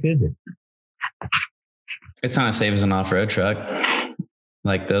safe is it? It's not as safe as an off-road truck.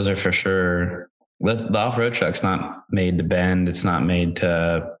 Like, those are for sure. The off-road truck's not made to bend. It's not made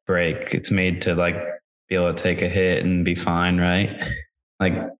to break. It's made to be able to take a hit and be fine, right?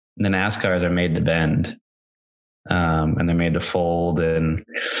 Like, the NASCARs are made to bend, and they're made to fold. And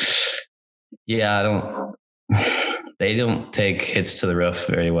yeah, they don't take hits to the roof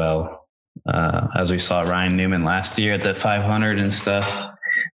very well. As we saw Ryan Newman last year at the 500 and stuff,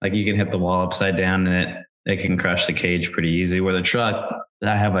 like, you can hit the wall upside down and it can crush the cage pretty easy. Where the truck,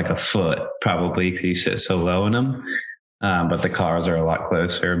 I have a foot probably because you sit so low in them. But the cars are a lot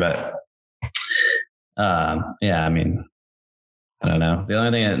closer. But yeah, I mean, I don't know. The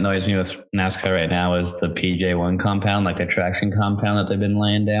only thing that annoys me with NASCAR right now is the PJ1 compound, like the traction compound that they've been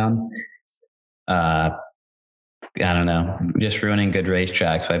laying down. I don't know, just ruining good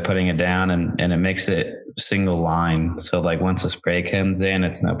racetracks by putting it down, and it makes it single line. So once the spray comes in,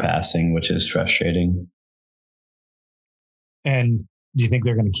 it's no passing, which is frustrating. And do you think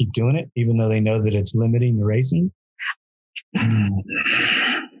they're going to keep doing it, even though they know that it's limiting the racing? I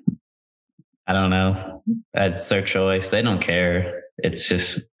don't know. That's their choice. They don't care. It's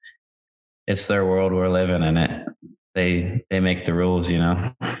their world. We're living in it. they make the rules, You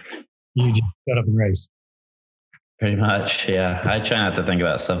just shut up and race. Pretty much, yeah. I try not to think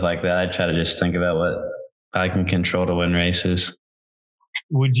about stuff like that. I try to just think about what I can control to win races.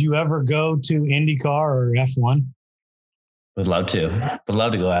 Would you ever go to IndyCar or F1? Would love to. Would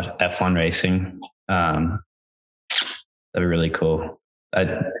love to go at F1 racing. That'd be really cool.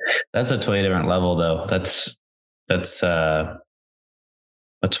 That's a totally different level, though. That's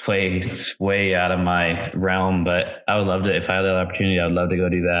way out of my realm. But I would love to, if I had the opportunity, I would love to go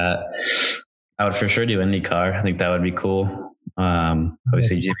do that. I would for sure do IndyCar. I think that would be cool.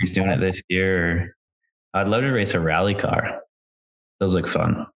 Obviously, Jimmy's doing it this year. I'd love to race a rally car. Those look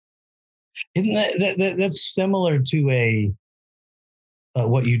fun. Isn't that's similar to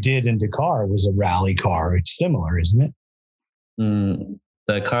what you did in Dakar was a rally car. It's similar, isn't it?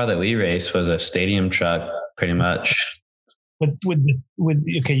 The car that we raced was a stadium truck, pretty much. But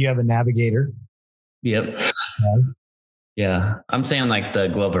okay, you have a Navigator. Yep. Yeah. I'm saying like the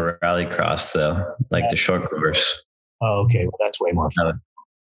Global Rallycross though, like the short course. Oh, okay. Well, that's way more fun.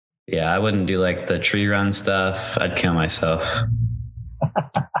 Yeah, I wouldn't do like the tree run stuff. I'd kill myself.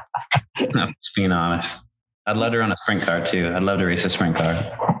 I'm just being honest. I'd love to run a sprint car too. I'd love to race a sprint car.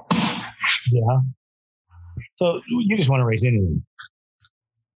 Yeah. So you just want to race anything?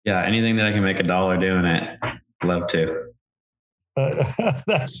 Yeah, anything that I can make $1 doing it. Love to.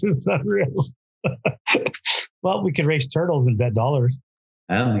 That's just unreal. Well, we could race turtles and bet dollars.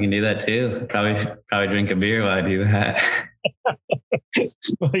 Oh, we can do that too. Probably drink a beer while I do that.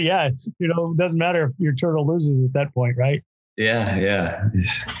 Well, yeah, it doesn't matter if your turtle loses at that point, right? Yeah.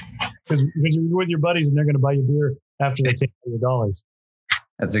 Because you're with your buddies and they're going to buy you beer after they take your dollars.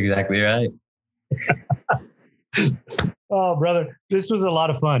 That's exactly right. Oh, brother, this was a lot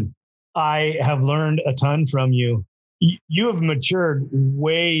of fun. I have learned a ton from you. You have matured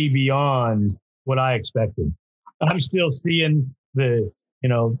way beyond what I expected. I'm still seeing the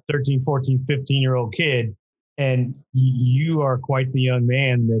 13, 14, 15-year-old kid, and you are quite the young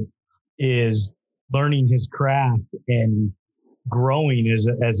man that is learning his craft and growing as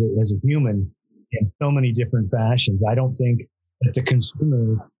a human in so many different fashions. I don't think that the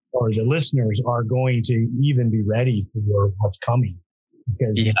consumer or the listeners are going to even be ready for what's coming,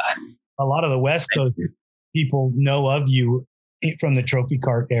 because a lot of the West Coast people know of you from the trophy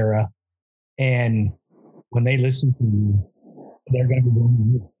cart era, and when they listen to you, they're going to be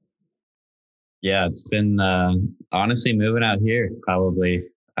doing you. Yeah, it's been honestly moving out here probably.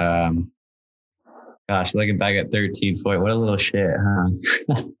 Gosh, looking back at 13, 14, what a little shit,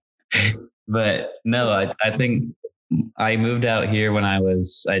 huh? But no, I think I moved out here when I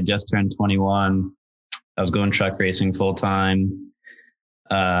just turned 21. I was going truck racing full time.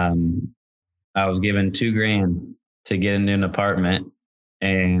 I was given $2,000 to get into an apartment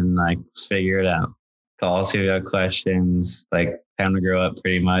and like figure it out. Calls, who got questions, like time to grow up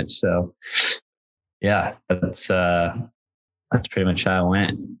pretty much. So yeah, that's pretty much how I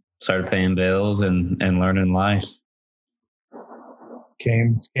went. Started paying bills and learning life.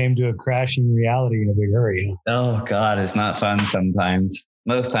 Came to a crashing reality in a big hurry. Oh God, it's not fun sometimes.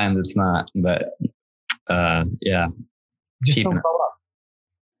 Most times it's not, but yeah. Just don't grow up.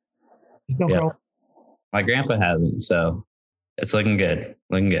 Grow up. My grandpa hasn't, so it's looking good.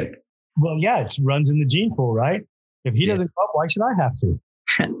 Well, yeah, it runs in the gene pool, right? If he doesn't grow up, why should I have to?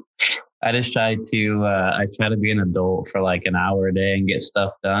 I just try to be an adult for like an hour a day and get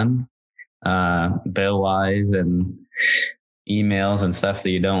stuff done, bill wise and emails and stuff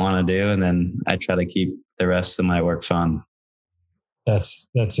that you don't want to do. And then I try to keep the rest of my work fun. That's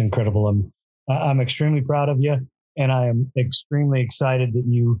incredible. I'm extremely proud of you. And I am extremely excited that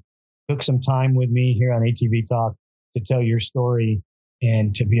you took some time with me here on ATV Talk to tell your story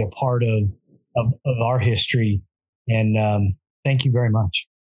and to be a part of our history. And thank you very much.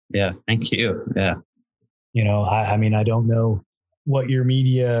 Yeah, thank you. Yeah. I mean, I don't know what your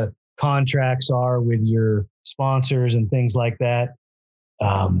media contracts are with your sponsors and things like that.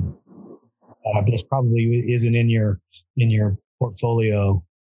 This probably isn't in your portfolio.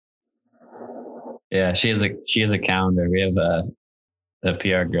 Yeah, she has a calendar. We have a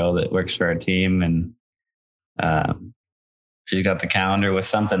PR girl that works for our team, and she's got the calendar with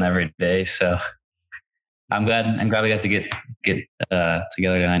something every day. So I'm glad we got to get together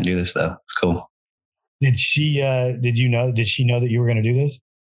tonight and do this though. It's cool. Did she know that you were going to do this?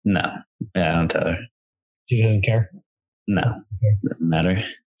 No. Yeah, I don't tell her. She doesn't care? No. Doesn't matter.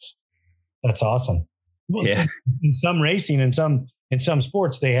 That's awesome. Well, yeah. In some racing and in some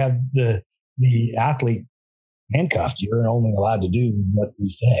sports, they have the athlete handcuffed. You're only allowed to do what we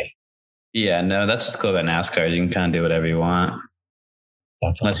say. Yeah, no, that's what's cool about NASCAR. You can kind of do whatever you want.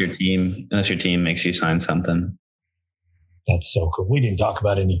 That's unless awesome. your team makes you sign something. That's so cool. We didn't talk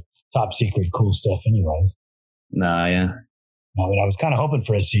about any top secret cool stuff anyway. Nah, yeah. I mean, I was kind of hoping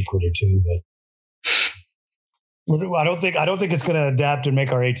for a secret or two, but I don't think it's going to adapt and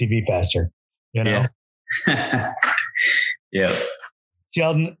make our ATV faster. You know? Yeah. Yeah.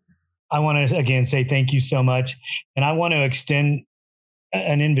 Sheldon, I want to again say thank you so much, and I want to extend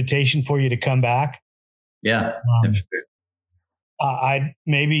an invitation for you to come back. Yeah. I'd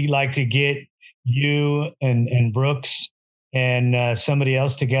maybe like to get you and Brooks and somebody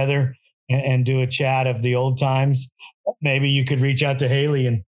else together and do a chat of the old times. Maybe you could reach out to Haley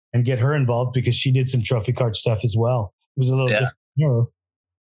and get her involved, because she did some trophy cart stuff as well. It was a little different for her,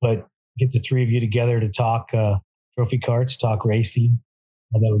 but get the three of you together to talk trophy carts, talk racing.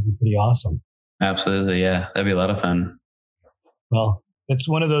 That would be pretty awesome. Absolutely. Yeah. That'd be a lot of fun. Well, that's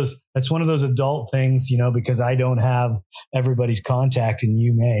one of those adult things, because I don't have everybody's contact and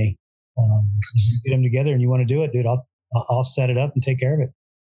you may. Get them together and you want to do it, dude. I'll set it up and take care of it.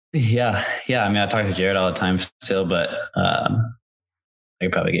 Yeah. Yeah. I mean, I talk to Jared all the time still, but I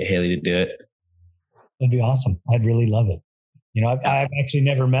could probably get Haley to do it. That'd be awesome. I'd really love it. I've actually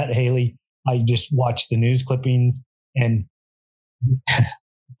never met Haley. I just watched the news clippings, and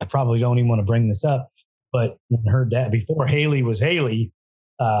I probably don't even want to bring this up, but when her dad, before Haley was Haley,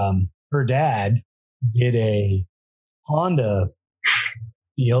 her dad did a Honda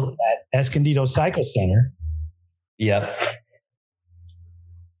deal at Escondido Cycle Center. Yep.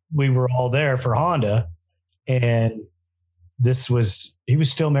 We were all there for Honda, and he was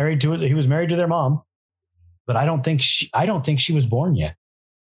still married to it. He was married to their mom, but I don't think she was born yet.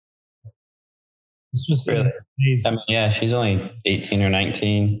 This was really? I mean, yeah, she's only 18 or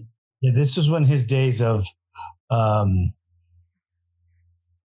 19. Yeah, this was when his days of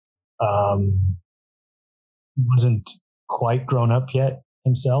wasn't quite grown up yet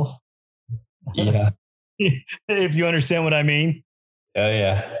himself. Yeah. If you understand what I mean. Oh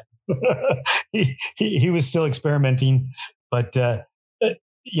yeah. he was still experimenting, but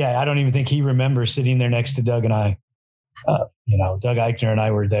yeah, I don't even think he remembers sitting there next to Doug and I. Doug Eichner and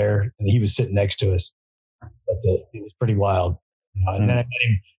I were there, and he was sitting next to us. But it was pretty wild. And then I met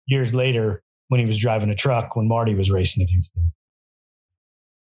him years later when he was driving a truck when Marty was racing against him.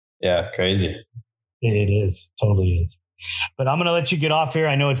 Yeah, crazy. It is, totally is. But I'm going to let you get off here.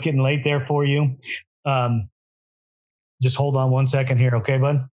 I know it's getting late there for you. Just hold on 1 second here, okay,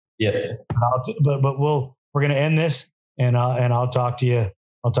 bud? Yeah. But we're going to end this, and I'll talk to you.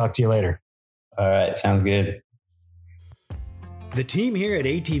 I'll talk to you later. All right, sounds good. The team here at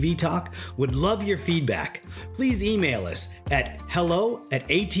ATV Talk would love your feedback. Please email us at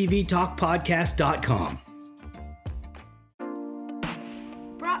hello@atvtalkpodcast.com.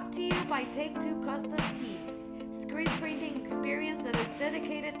 Brought to you by Take Two Custom Tees. Screen printing experience that is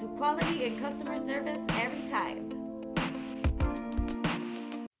dedicated to quality and customer service every time.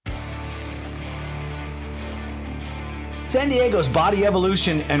 San Diego's Body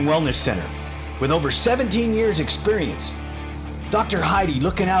Evolution and Wellness Center. With over 17 years experience, Dr. Heidi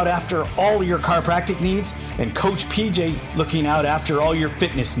looking out after all your chiropractic needs, and Coach PJ looking out after all your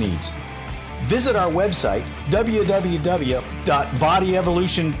fitness needs. Visit our website,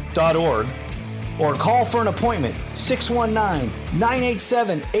 www.bodyevolution.org, or call for an appointment,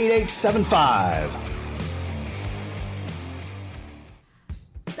 619-987-8875.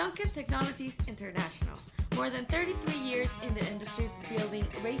 Duncan Technologies International. More than 33 years in the industry, building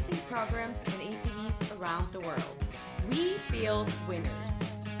racing programs and ATVs around the world. We build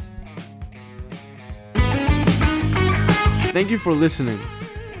winners. Thank you for listening.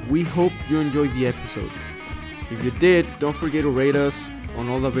 We hope you enjoyed the episode. If you did, don't forget to rate us on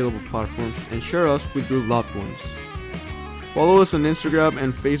all the available platforms and share us with your loved ones. Follow us on Instagram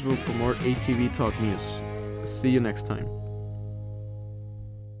and Facebook for more ATV Talk news. See you next time.